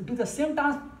going to do the same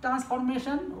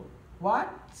transformation. What?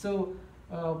 So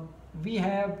we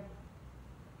have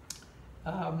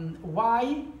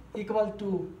y equal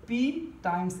to p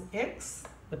times x,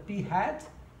 the p hat,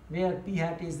 where p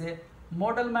hat is a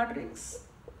modal matrix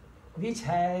which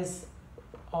has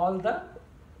all the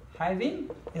having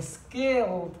a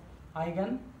scaled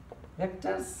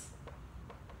eigenvectors.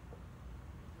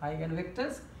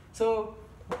 So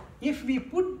if we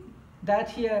put that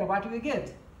here, what we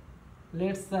get?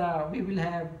 We will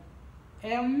have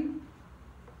m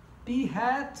p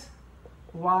hat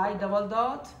y double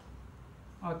dot,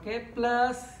 okay,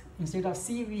 plus, instead of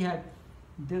C we have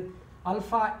the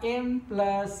alpha m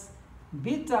plus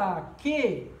beta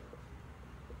k,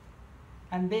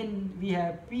 and then we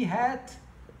have p hat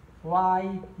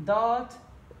y dot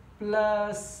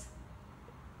plus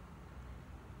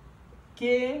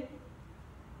k,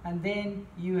 and then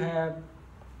you have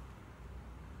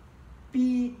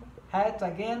p hat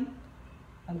again,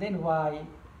 and then y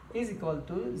is equal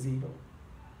to 0.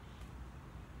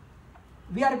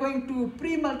 We are going to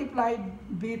pre-multiply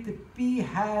with p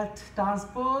hat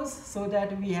transpose, so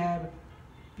that we have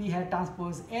p hat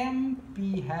transpose m,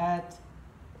 p hat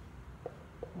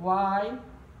y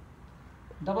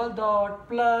double dot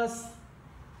plus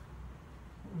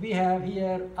we have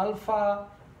here alpha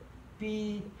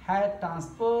p hat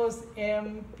transpose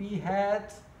m p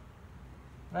hat,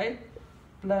 right,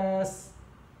 plus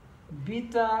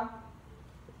beta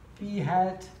p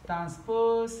hat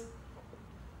transpose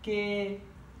k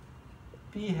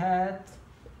p hat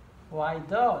y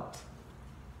dot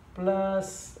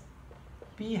plus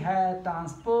p hat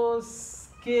transpose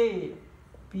k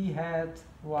p hat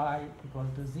y equal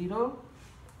to 0,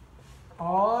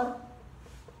 or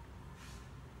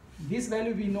this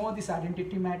value we know, this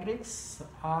identity matrix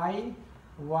I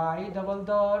y double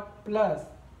dot plus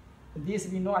this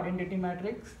we know identity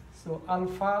matrix, so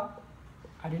alpha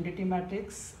identity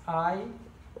matrix I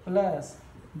plus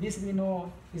this we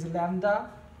know is lambda,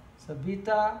 so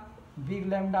beta big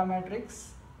lambda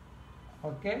matrix,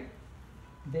 okay,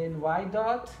 then y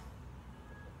dot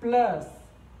plus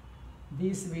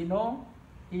this we know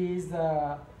is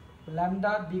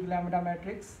lambda big lambda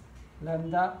matrix,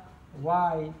 lambda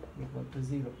y equal to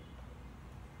 0.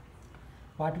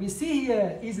 What we see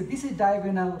here is this is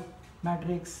diagonal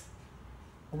matrix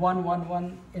 1 1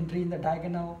 1 entry in the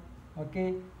diagonal,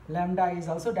 okay, lambda is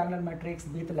also diagonal matrix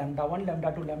with lambda 1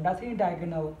 lambda 2 lambda 3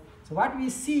 diagonal. So what we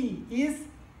see is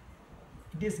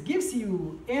this gives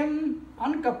you m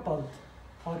uncoupled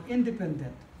or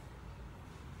independent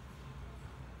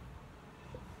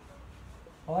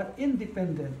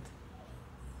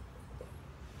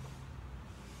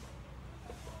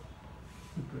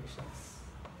equations,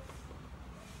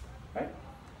 right?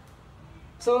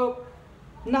 So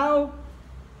now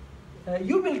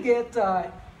you will get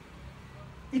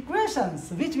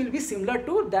equations which will be similar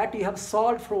to that you have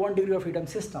solved for 1 degree of freedom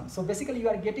system. So basically you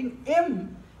are getting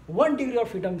m 1 degree of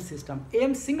freedom system,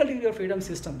 m single degree of freedom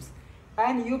systems,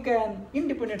 and you can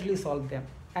independently solve them,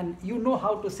 and you know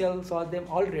how to solve them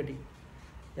already.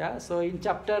 Yeah, so in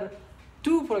chapter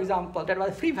 2, for example, that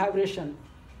was free vibration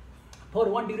for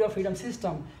 1 degree of freedom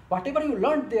system. Whatever you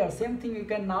learned there, same thing you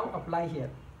can now apply here,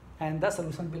 and the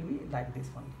solution will be like this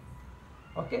one.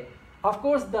 Okay, of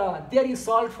course there you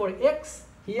solved for x,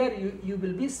 here you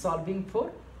will be solving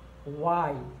for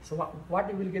y. So what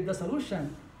you will get the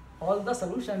solution, all the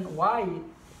solution y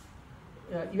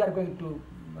you are going to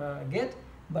get,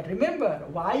 but remember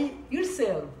y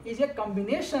itself is a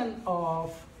combination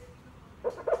of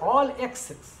all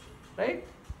x's, right?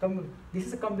 This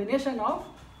is a combination of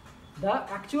the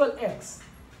actual x.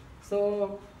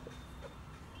 So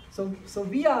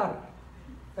we are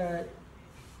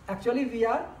actually we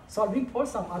are solving for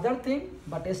some other thing,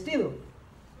 but still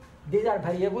these are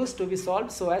variables to be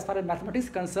solved. So as far as mathematics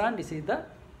is concerned, this is the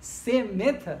same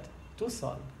method to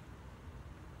solve.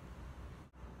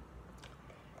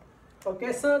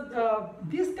 Okay, so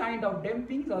this kind of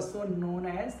damping is also known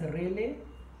as Rayleigh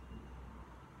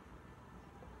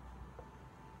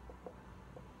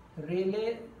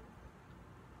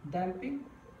damping.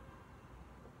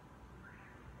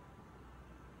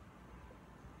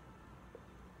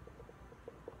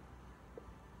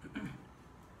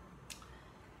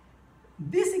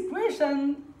 This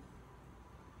equation,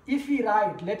 if we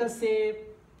write, let us say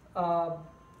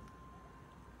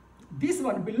this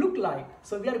one will look like,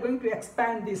 so we are going to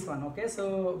expand this one, okay,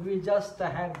 so we just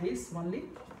have this only,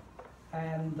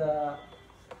 and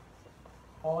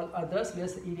all others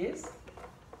let's erase.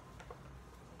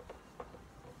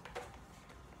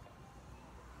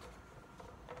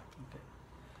 Okay.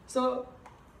 So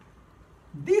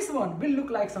this one will look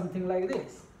like something like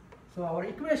this. So our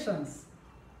equations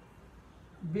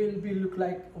will look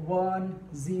like 1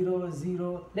 0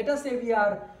 0. Let us say we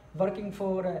are working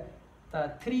for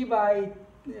 3 by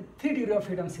 3 degree of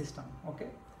freedom system, okay.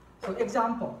 So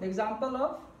example,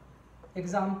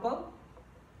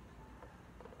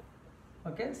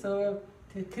 okay, so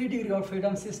 3 degree of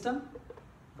freedom system,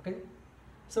 okay.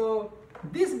 So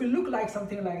this will look like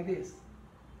something like this: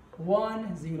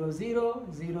 1 0 0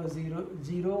 0 0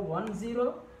 0 1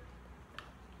 0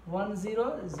 1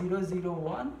 0 0 0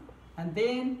 1, and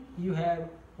then you have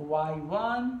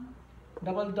y1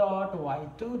 double dot,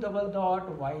 y2 double dot,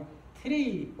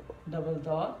 y3 double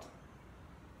dot.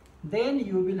 Then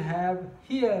you will have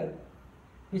here,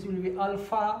 which will be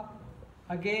alpha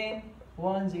again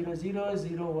 1 0 0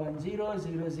 0 1 0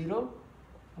 0 0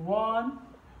 1.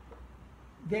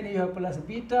 Then you have plus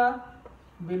beta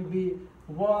will be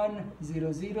 1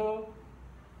 0 0.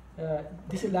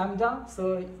 This is lambda,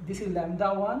 so this is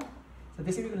lambda 1. So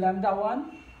this is lambda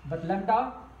 1, but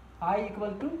lambda I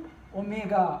equal to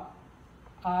omega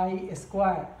I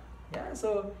square. Yeah,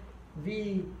 so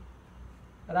we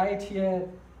write here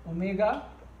omega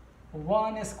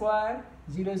 1 square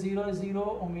 0 0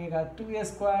 0, omega 2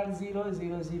 square 0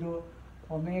 0 0,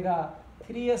 omega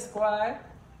 3 square.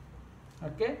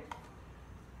 Okay,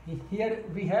 here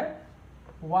we have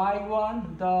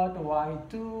y1 dot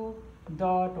y2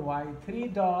 dot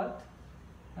y3 dot,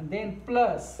 and then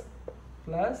plus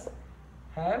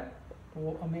have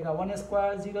omega 1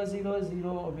 square 0 0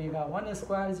 0, omega 1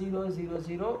 square 0 0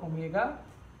 0, omega,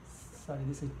 sorry,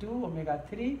 this is 2, omega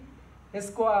 3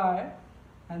 square,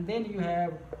 and then you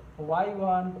have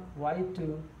y1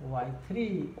 y2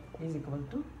 y3 is equal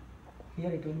to,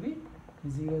 here it will be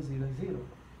 0 0 0.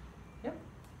 Yeah,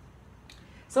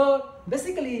 so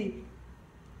basically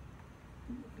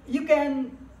you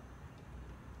can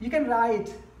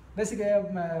write basically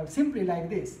simply like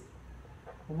this: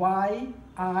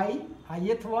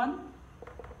 ith one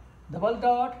double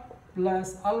dot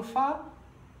plus alpha.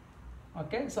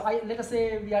 Okay, so let us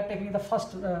say we are taking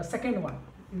the second one.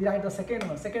 We write the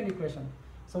second equation.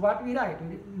 So what we write?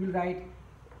 We will write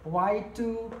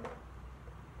y2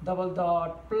 double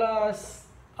dot plus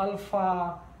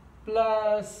alpha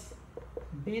plus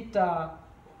beta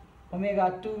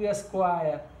omega 2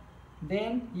 square.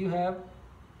 Then you have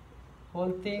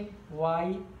whole thing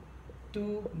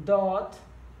y2 dot,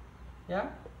 yeah,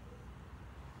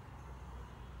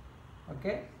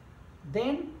 okay,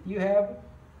 then you have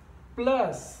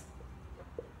plus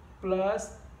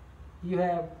you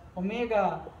have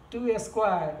omega 2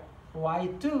 square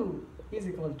y2 is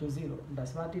equal to 0.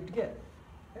 That's what it gets.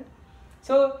 Right?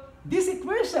 So this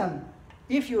equation,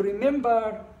 if you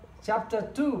remember chapter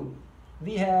 2,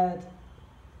 we had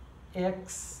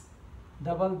x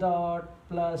double dot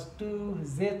plus 2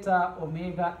 zeta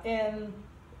omega n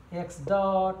x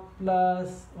dot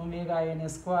plus omega n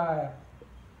square,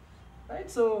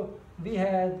 right? So we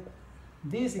had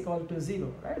this equal to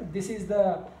 0, right? This is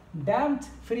the damped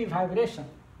free vibration.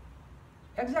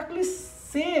 Exactly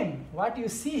same, what you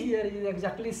see here is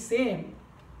exactly same.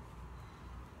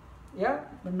 Yeah,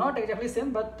 but not exactly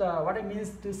same, but what I mean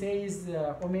to say is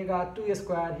omega 2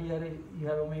 square, here you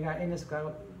have omega n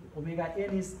square. Omega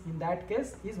n is, in that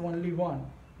case, is only 1.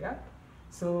 Yeah,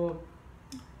 so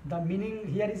the meaning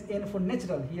here is n for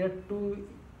natural. Here 2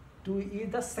 is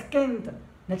the second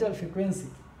natural frequency.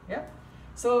 Yeah,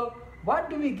 so what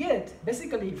do we get?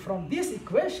 Basically, from this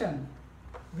equation,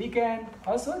 we can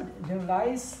also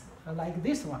generalize like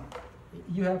this one.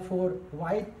 You have for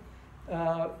y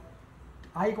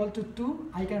I equal to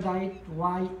 2, I can write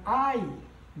yi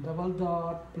double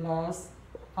dot plus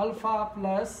alpha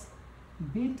plus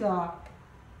beta,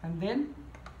 and then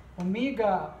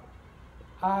omega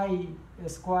I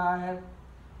square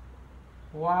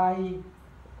y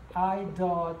I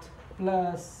dot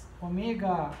plus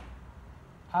omega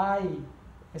I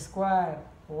square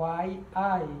y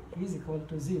I is equal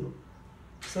to 0.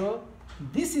 So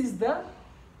this is the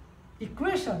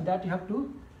equation that you have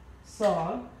to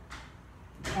solve,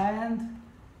 and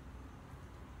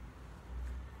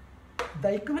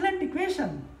the equivalent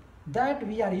equation that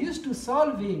we are used to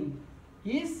solving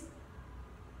is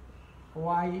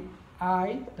yi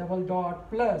double dot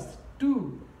plus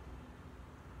 2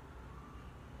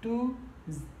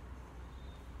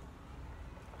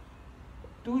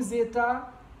 zeta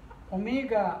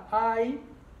omega I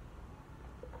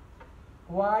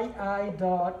yi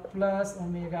dot plus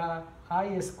omega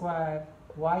I square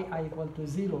yi equal to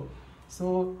 0.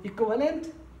 So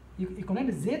equivalent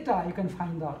zeta you can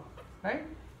find out, right?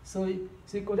 So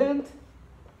equivalent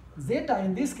zeta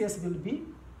in this case will be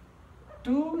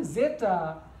 2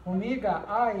 zeta omega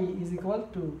I is equal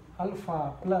to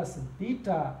alpha plus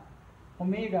beta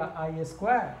omega I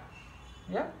square.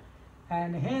 Yeah,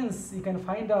 and hence you can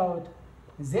find out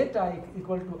zeta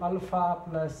equal to alpha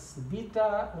plus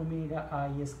beta omega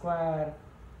I square,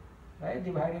 right,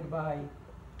 divided by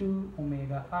 2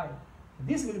 omega I.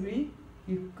 This will be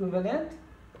equivalent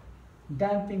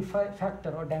damping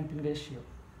factor or damping ratio.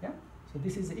 Yeah, so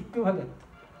this is equivalent.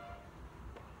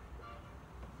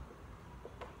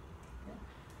 Yeah.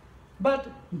 But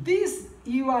this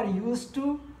you are used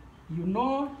to, you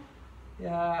know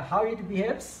how it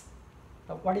behaves.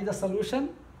 What is the solution?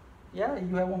 Yeah,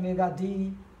 you have omega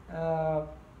d. The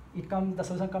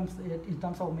solution comes in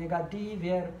terms of omega d,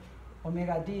 where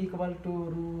omega d equal to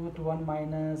root 1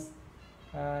 minus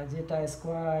zeta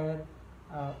square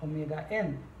omega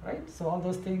n, right? So all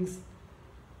those things,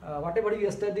 whatever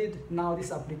you studied, now this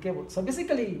is applicable. So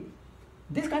basically,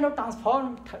 this kind of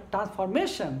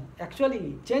transformation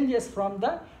actually changes from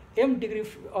the m degree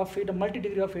of freedom,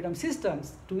 multi-degree of freedom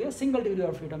systems to a single degree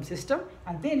of freedom system,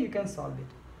 and then you can solve it.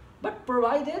 But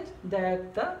provided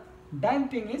that the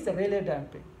damping is a Rayleigh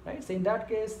damping, right? So in that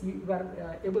case, you are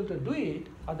able to do it,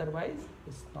 otherwise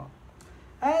it's not.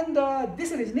 And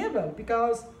this is reasonable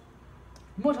because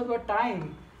most of the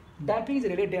time, damping is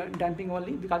Rayleigh damping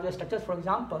only because the structures, for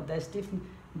example,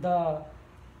 the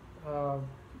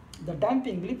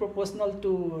damping really proportional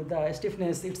to the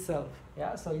stiffness itself.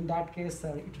 Yeah, so in that case,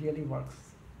 it really works.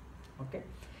 Okay.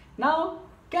 Now,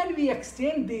 can we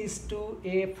extend this to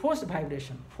a forced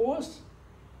vibration, forced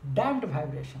damped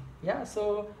vibration? Yeah,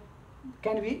 so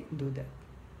can we do that?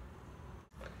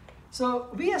 So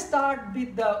we start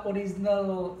with the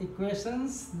original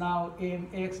equations. Now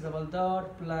mx double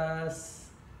dot plus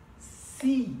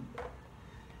c.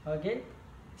 Okay,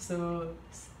 so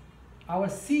our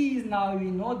c is, now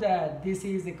we know that this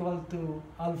is equal to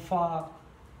alpha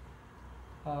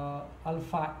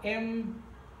alpha m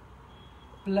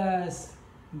plus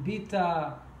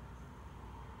beta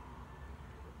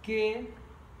k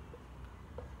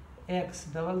x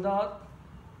double dot,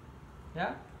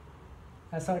 yeah,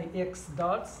 sorry, x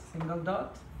dots, single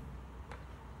dot,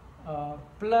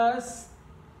 plus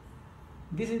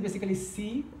this is basically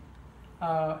c,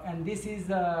 and this is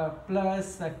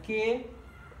plus k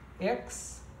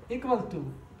x equal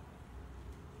to,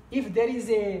 if there is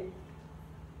a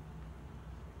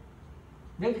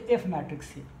F matrix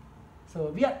here. So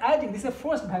we are adding, this is a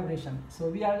forced vibration. So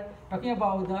we are talking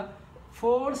about the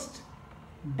forced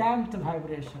damped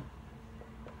vibration.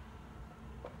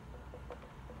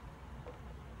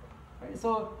 Right?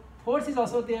 So force is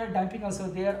also there, damping also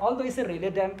there, although it's a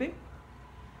Rayleigh damping.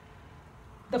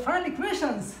 The final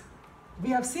equations, we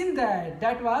have seen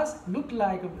that was look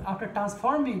like, after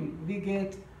transforming, we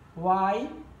get y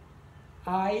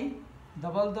I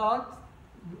double dot,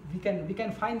 we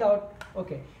can find out.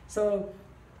 Okay, so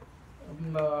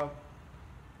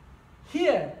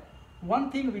here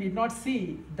one thing we did not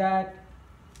see, that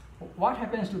what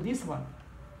happens to this one.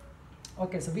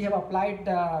 Okay, so we have applied,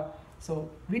 so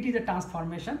we did the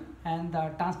transformation, and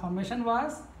the transformation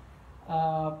was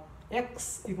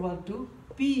x equal to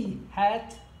p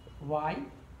hat y.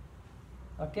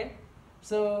 Okay,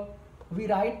 so we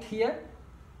write here,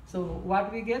 so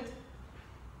what we get,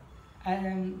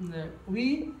 and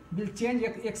we will change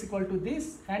x equal to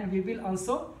this, and we will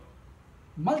also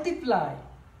multiply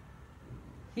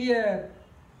here,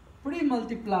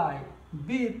 pre-multiply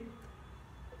with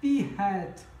p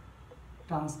hat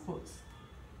transpose.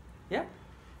 Yeah,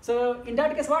 so in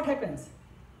that case what happens?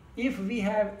 If we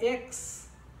have x,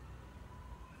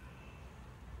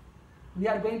 we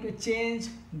are going to change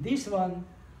this one,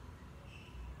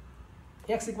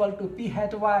 x equal to p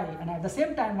hat y, and at the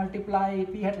same time multiply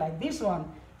p hat like this one.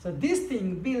 So this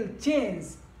thing will change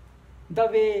the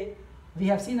way we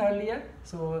have seen earlier.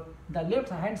 So the left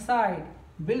hand side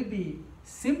will be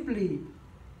simply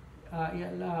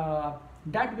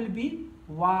that will be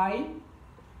y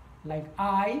like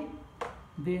I,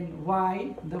 then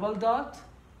y double dot,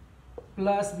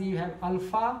 plus we have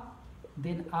alpha,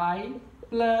 then I,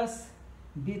 plus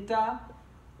beta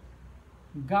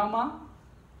gamma,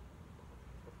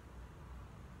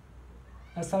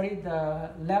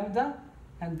 the lambda,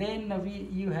 and then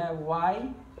you have y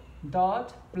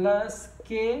dot plus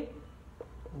k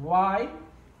y,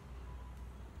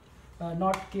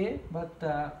 not k but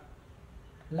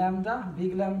lambda,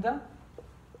 big lambda,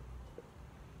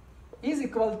 is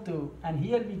equal to, and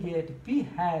here we get p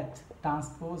hat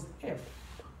transpose f.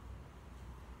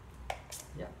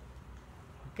 Yeah.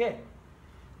 Okay.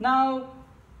 Now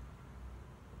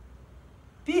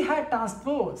p hat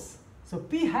transpose. So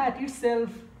p hat itself,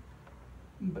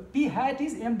 p hat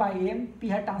is m by m, p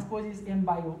hat transpose is m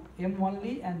by m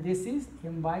only, and this is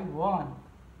m by 1,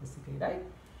 basically, right?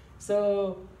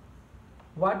 So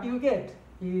what you get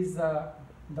is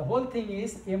the whole thing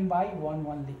is m by 1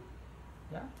 only.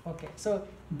 Yeah. Okay. So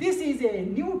this is a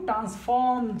new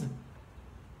transformed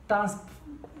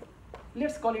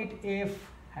let's call it f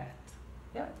hat.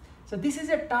 Yeah. So this is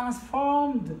a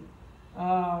transformed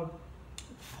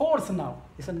force now.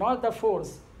 It's not the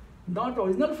force, not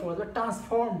original force, but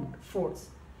transformed force.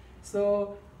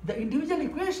 So the individual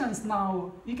equations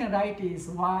now you can write is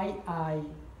y I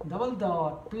double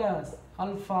dot plus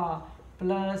alpha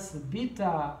plus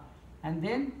beta, and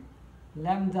then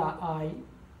lambda I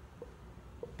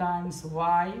times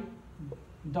y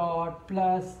dot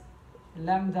plus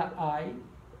lambda I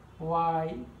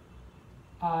y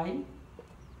I,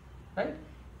 right,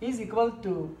 is equal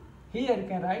to, here you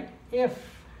can write f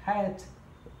hat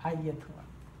ith one.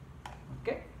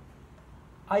 Okay,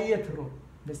 ith row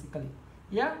basically.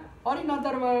 Yeah, or in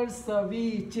other words,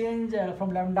 we change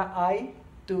from lambda I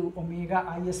to omega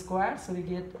I squared, so we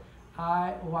get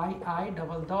yi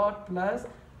double dot plus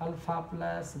alpha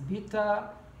plus beta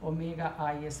omega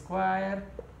I square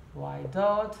y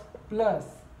dot plus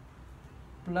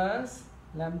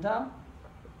lambda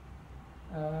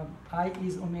I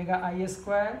is omega I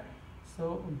square,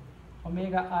 so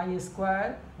omega I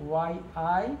square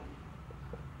yi,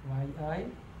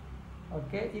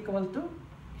 okay, equal to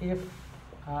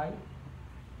fi.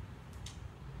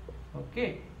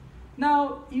 Okay,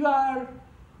 now you are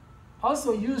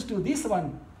also used to this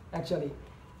one actually.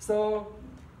 So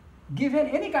given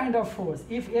any kind of force,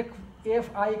 if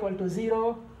fi equal to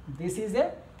 0, this is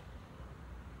a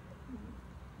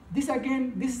this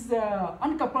is a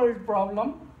uncoupled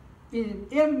problem.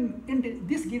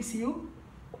 This gives you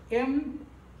M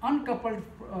uncoupled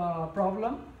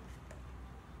problem.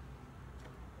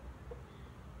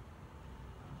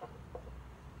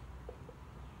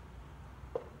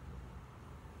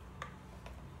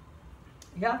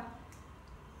 Yeah,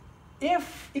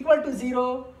 f equal to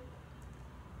 0,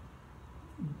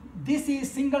 this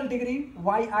is single degree,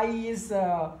 yi is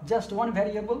just one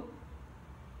variable.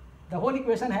 The whole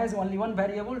equation has only one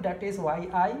variable, that is yi.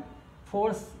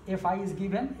 Force fi is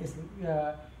given.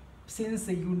 Since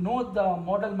you know the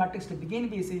model matrix to begin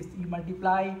with, you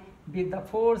multiply with the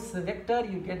force vector,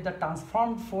 you get the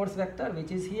transformed force vector,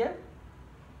 which is here.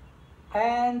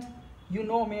 And you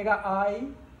know omega I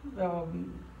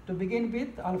to begin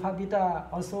with, alpha beta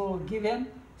also given,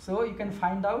 so you can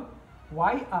find out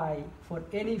yi for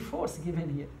any force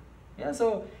given here. Yeah,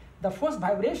 so the force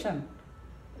vibration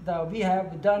we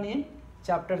have done in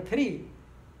chapter 3.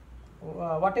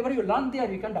 Whatever you learned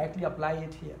there, you can directly apply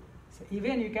it here. So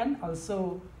even you can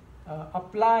also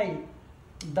apply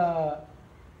the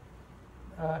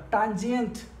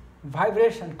transient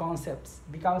vibration concepts,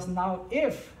 because now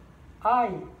if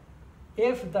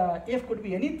the f could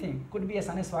be anything, could be a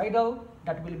sinusoidal,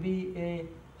 that will be a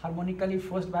harmonically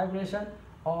forced vibration,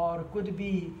 or could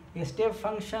be a step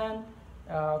function,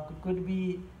 could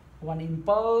be one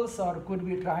impulse, or could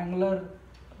be triangular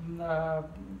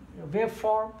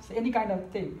waveform, so any kind of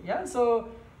thing. Yeah, so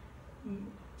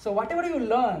whatever you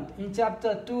learned in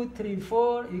chapter 2, 3,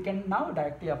 4, you can now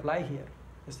directly apply here,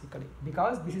 basically,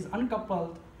 because this is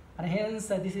uncoupled, and hence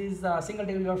this is a single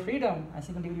degree of freedom, and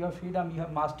single degree of freedom you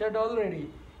have mastered already.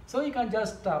 So you can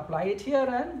just apply it here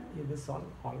and you will solve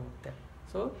all of them.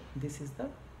 So this is the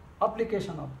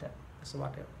application of that. So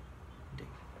whatever.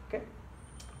 Okay.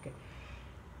 Okay.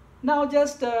 Now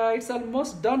just it's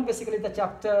almost done, basically, the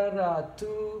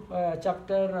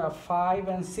chapter 5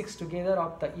 and 6 together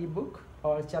of the ebook,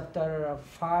 or chapter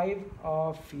 5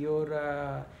 of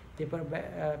your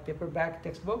paperback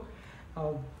textbook.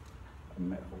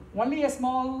 Only a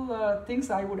small things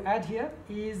I would add here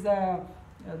is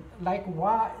like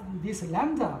why this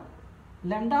lambda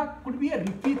could be a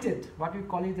repeated, what we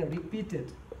call it a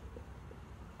repeated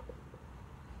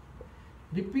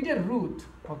root.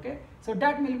 Okay, so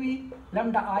that will be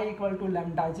lambda I equal to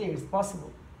lambda j. It's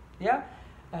possible. Yeah,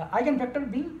 eigenvector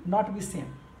will not be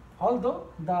same, although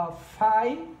the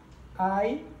phi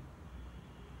I,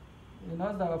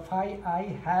 the phi I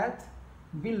hat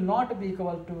will not be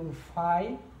equal to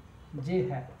phi j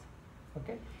hat.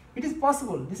 Okay, it is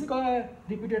possible. This is called a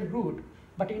repeated root,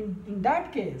 but in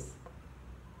that case,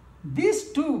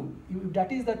 these two,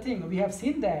 that is the thing, we have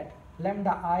seen that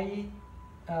lambda I,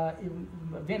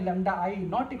 when lambda I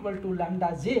not equal to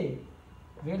lambda j,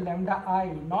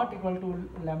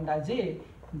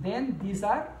 then these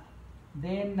are,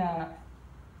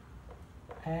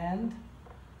 and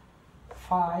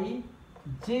phi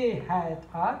j hat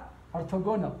are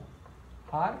orthogonal,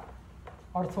 right?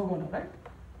 Orthogonal.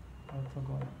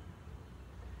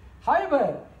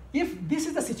 However, if this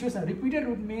is the situation, repeated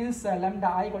root means lambda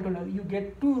I equal to, you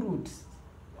get two roots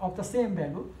of the same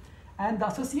value, and the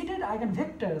associated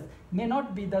eigenvectors may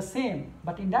not be the same,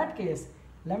 but in that case,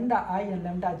 lambda I and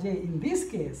lambda j in this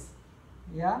case,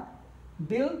 yeah,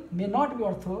 may not be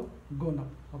orthogonal.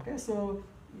 Okay, so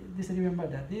this, remember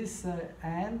that this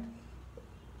and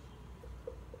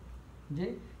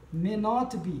j may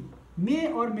not be,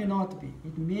 may or may not be,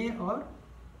 it may or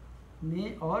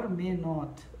may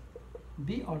not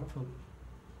be orthogonal.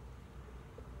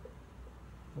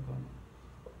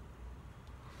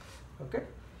 Okay,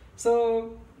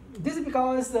 so this is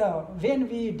because when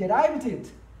we derived it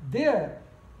there,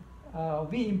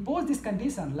 we impose this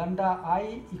condition lambda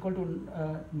I equal to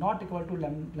not equal to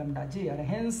lambda j, and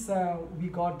hence we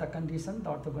got the condition, the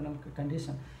orthogonal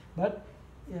condition. But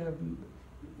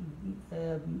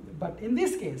in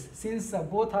this case, since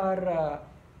both are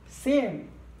same,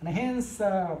 and hence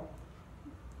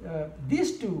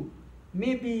these two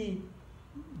may be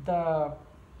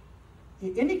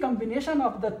any combination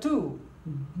of the two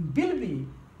will be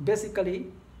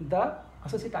basically the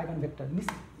associate eigenvector.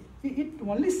 It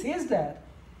only says that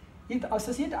if the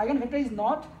associate eigenvector is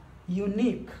not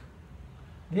unique,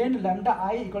 when lambda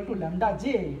I equal to lambda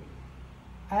j,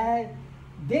 and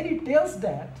then it tells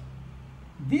that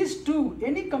these two,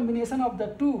 any combination of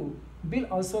the two will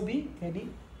also be a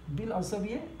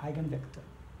eigenvector.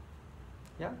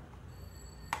 Yeah.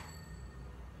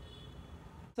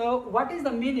 So what is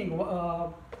the meaning?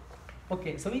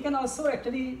 Okay, so we can also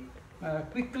actually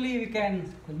quickly we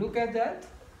can look at that.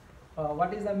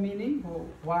 What is the meaning?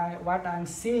 What I am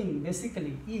saying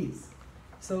basically is,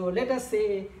 so let us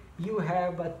say you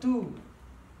have two,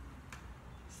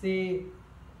 say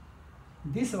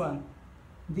this one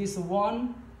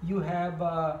you have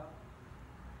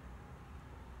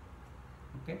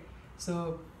okay,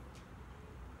 so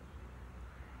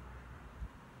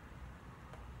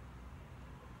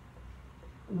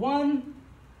one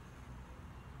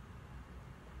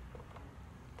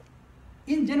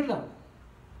in general,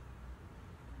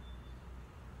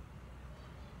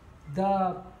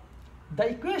 the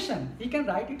equation, we can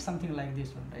write it something like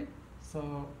this one, right?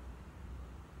 So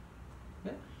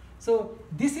yeah. So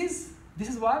this is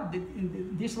what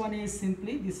this one is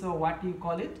simply this is what you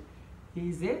call it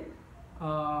is a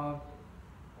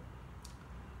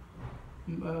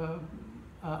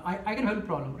eigenvalue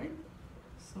problem, right?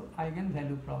 So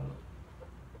eigenvalue problem.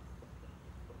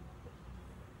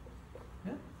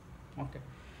 Yeah. Okay.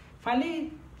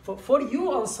 Finally, for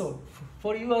you also,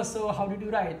 how did you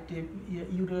write?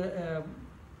 You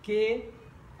k,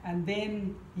 and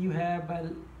then you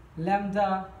have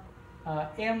lambda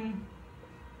m,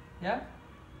 yeah,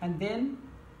 and then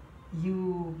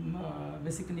you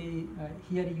basically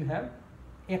here you have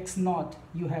x naught.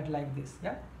 You had like this,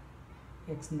 yeah,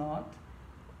 x naught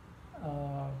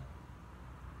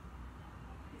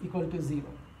equal to 0.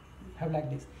 Have like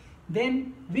this.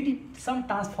 Then we did some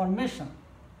transformation.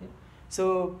 Okay?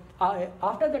 So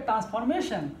after the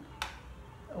transformation,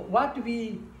 what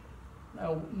we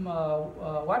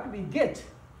get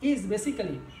is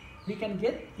basically we can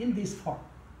get in this form.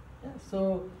 Yeah?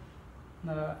 So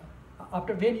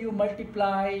after when you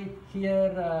multiply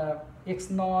here x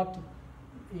naught,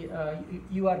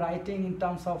 you are writing in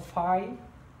terms of phi.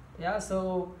 Yeah.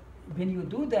 So when you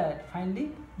do that,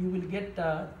 finally you will get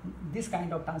this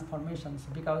kind of transformations,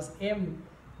 because m,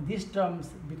 this terms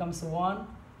becomes 1,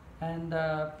 and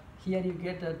here you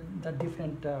get the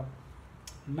different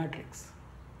matrix.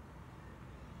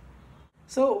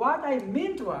 So what I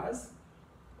meant was,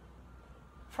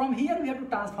 from here we have to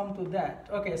transform to that.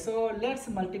 Okay, so let's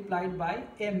multiply it by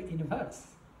m inverse.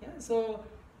 Yeah, so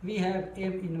we have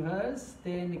m inverse,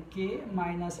 then k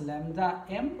minus lambda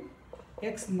m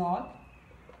x naught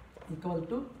equal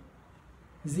to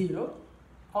 0,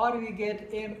 or we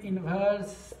get m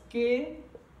inverse k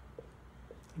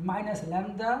minus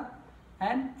lambda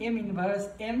and m inverse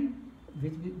m,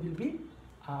 which will be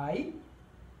I.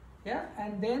 Yeah,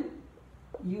 and then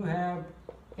you have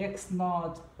x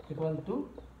naught equal to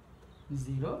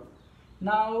 0.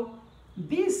 Now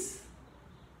this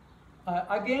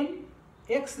again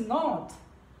x naught,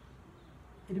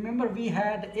 remember we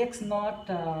had x naught,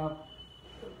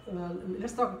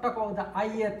 let's talk about the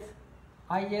ith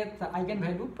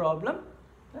eigenvalue problem.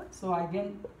 Yeah? So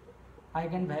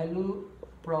eigenvalue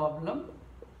problem,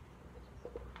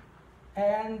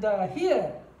 and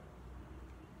here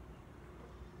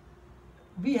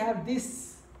we have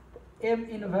this m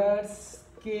inverse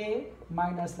k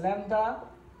minus lambda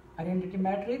identity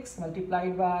matrix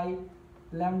multiplied by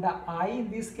lambda I in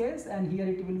this case, and here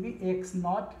it will be x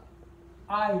naught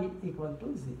I equal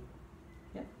to 0.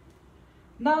 Yeah?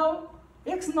 Now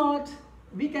x naught,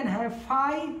 we can have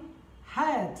phi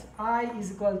hat I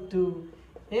is equal to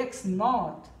x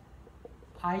naught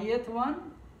ith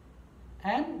one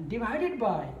and divided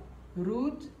by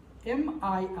root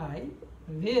mii,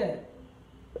 where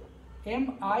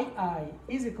mii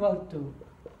is equal to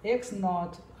x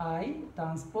naught I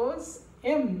transpose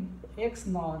m x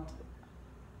naught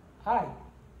I.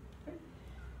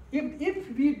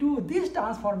 If we do this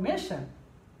transformation,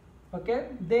 okay,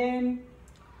 then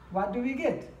what do we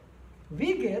get?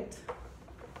 We get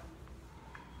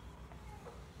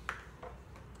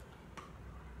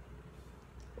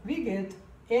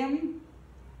m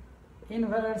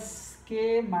inverse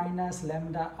k minus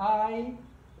lambda I,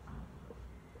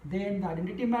 then the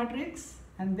identity matrix,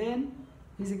 and then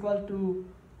is equal to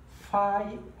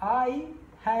phi I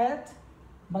hat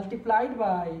multiplied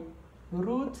by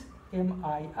root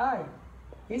mii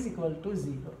is equal to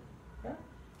 0. Yeah?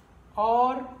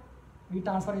 Or we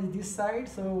transfer it this side,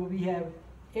 so we have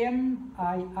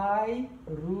MII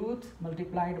root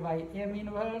multiplied by M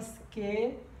inverse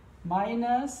K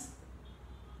minus,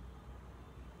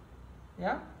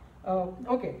 yeah,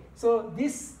 okay, so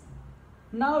this,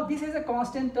 now this is a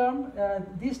constant term,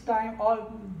 this time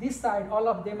this side all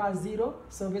of them are 0,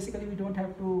 so basically we don't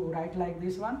have to write like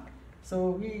this one.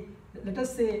 So we, let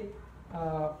us say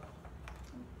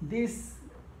this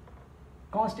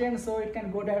constant, so it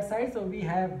can go that side, so we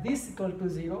have this equal to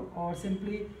 0, or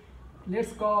simply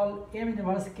let's call M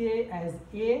inverse K as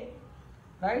A,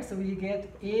 right? So we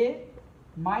get A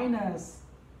minus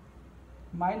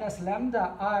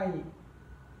lambda I,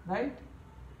 right,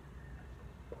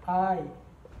 I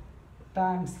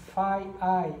times phi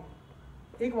I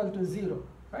equal to 0,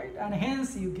 right? And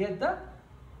hence you get the,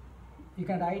 you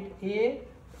can write A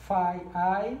phi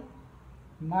I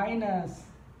minus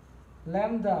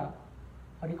lambda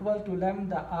or equal to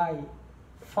lambda I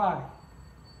phi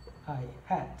I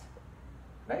hat,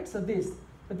 right? So this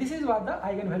is what the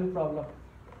eigenvalue problem,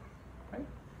 right?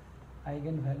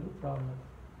 Eigenvalue problem.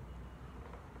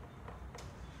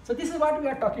 So this is what we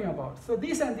are talking about. So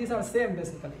this and these are same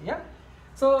basically, yeah.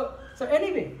 So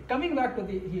anyway, coming back to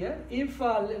the here, if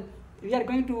we are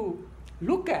going to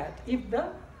look at if the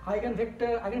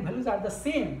eigenvalues are the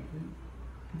same,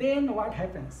 then what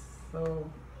happens? So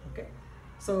okay,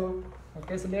 so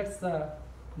let's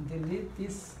delete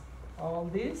this, all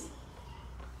this.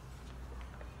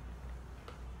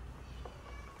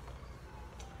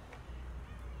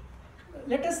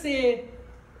 Let us say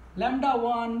lambda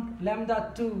 1,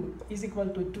 lambda 2 is equal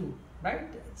to 2, right?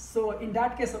 So in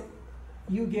that case,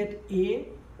 you get A,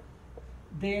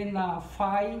 then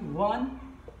phi 1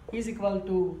 is equal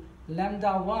to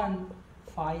lambda 1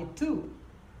 phi 2,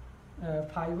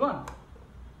 phi 1,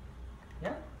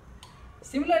 yeah.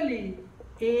 Similarly,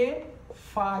 A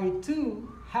phi 2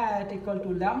 hat equal to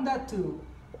lambda 2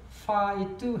 phi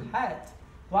 2 hat.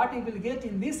 What you will get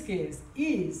in this case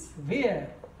is where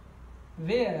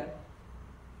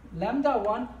lambda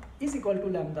 1 is equal to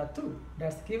lambda 2,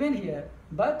 that's given here,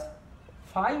 but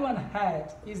phi 1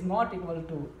 hat is not equal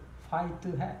to phi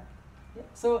 2 hat. Yeah.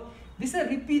 So this is a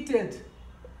repeated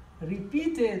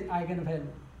eigenvalue,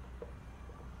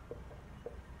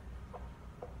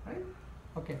 right?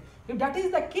 Okay, if that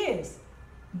is the case,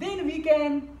 then we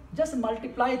can just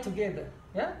multiply together,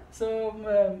 yeah. So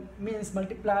means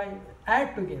multiply,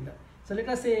 add together. So let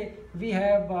us say we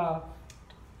have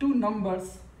two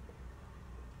numbers,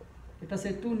 let us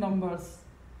say two numbers,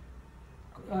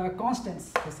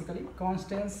 constants, basically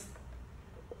constants,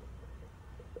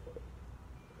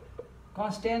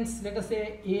 let us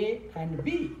say A and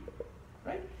B,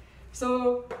 right?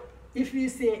 So if we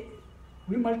say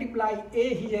we multiply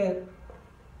A here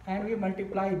and we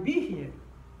multiply B here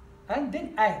and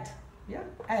then add, yeah,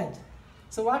 add.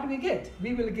 So what we get?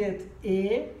 We will get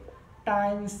A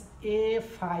times A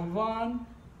phi 1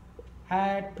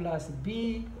 hat plus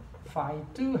B phi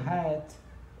 2 hat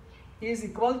is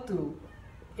equal to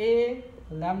A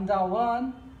lambda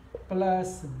 1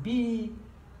 plus B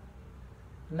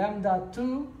lambda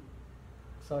 2,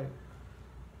 sorry,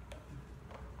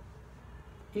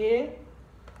 A,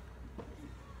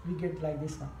 we get like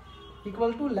this one,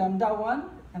 equal to lambda 1,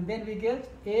 and then we get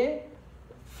A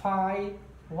phi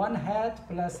 1 hat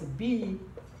plus B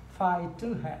phi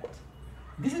 2 hat.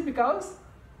 This is because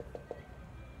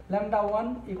lambda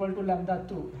 1 equal to lambda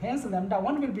 2, hence lambda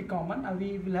 1 will be common and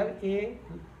we will have A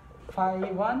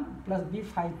phi 1 plus B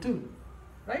phi 2,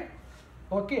 right?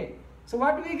 Okay, so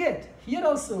what do we get? Here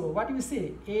also, what do we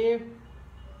say? A,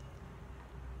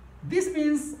 this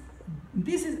means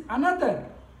this is another,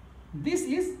 this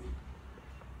is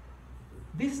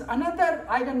another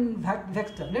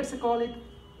eigenvector. Let's call it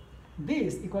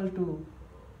this equal to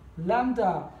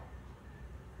lambda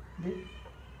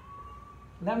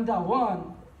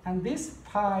 1 and this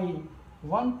phi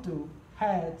 1 2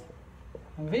 hat,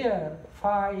 where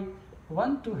phi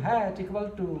 1 2 hat equal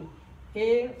to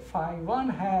A phi 1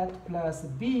 hat plus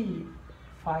B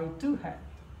phi 2 hat.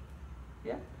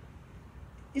 Yeah,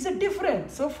 is it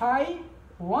different? So phi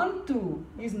 1 2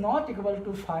 is not equal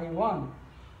to phi 1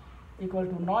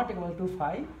 not equal to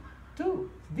phi 2.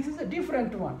 This is a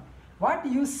different one. What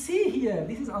you see here,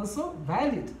 this is also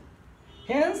valid.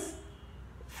 Hence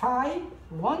phi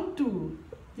 1 2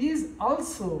 is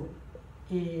also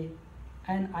an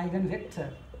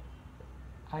eigenvector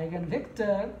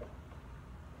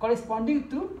corresponding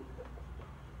to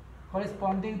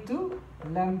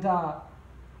lambda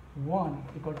 1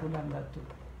 equal to lambda 2.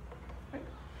 Right?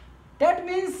 That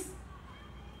means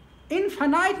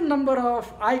infinite number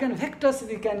of eigenvectors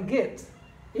we can get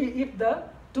if the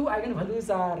two eigenvalues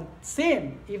are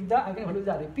same, if the eigenvalues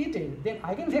are repeated, then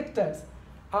eigenvectors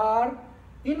are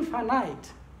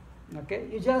infinite. Okay,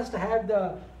 you just have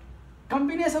the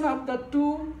combination of the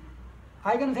two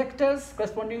eigenvectors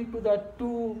corresponding to the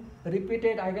two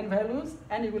repeated eigenvalues,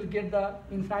 and you will get the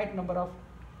infinite number of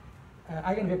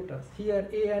eigenvectors. Here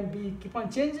A and B keep on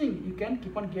changing, you can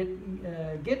keep on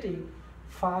getting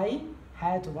phi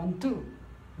hat 1 2,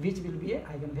 which will be a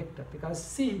eigenvector, because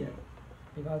see here,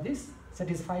 because this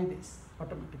satisfies this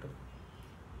automatically.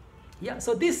 Yeah,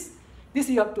 so this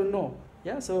you have to know.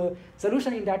 Yeah, so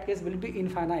solution in that case will be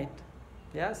infinite.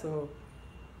 Yeah, so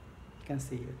you can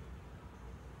see here.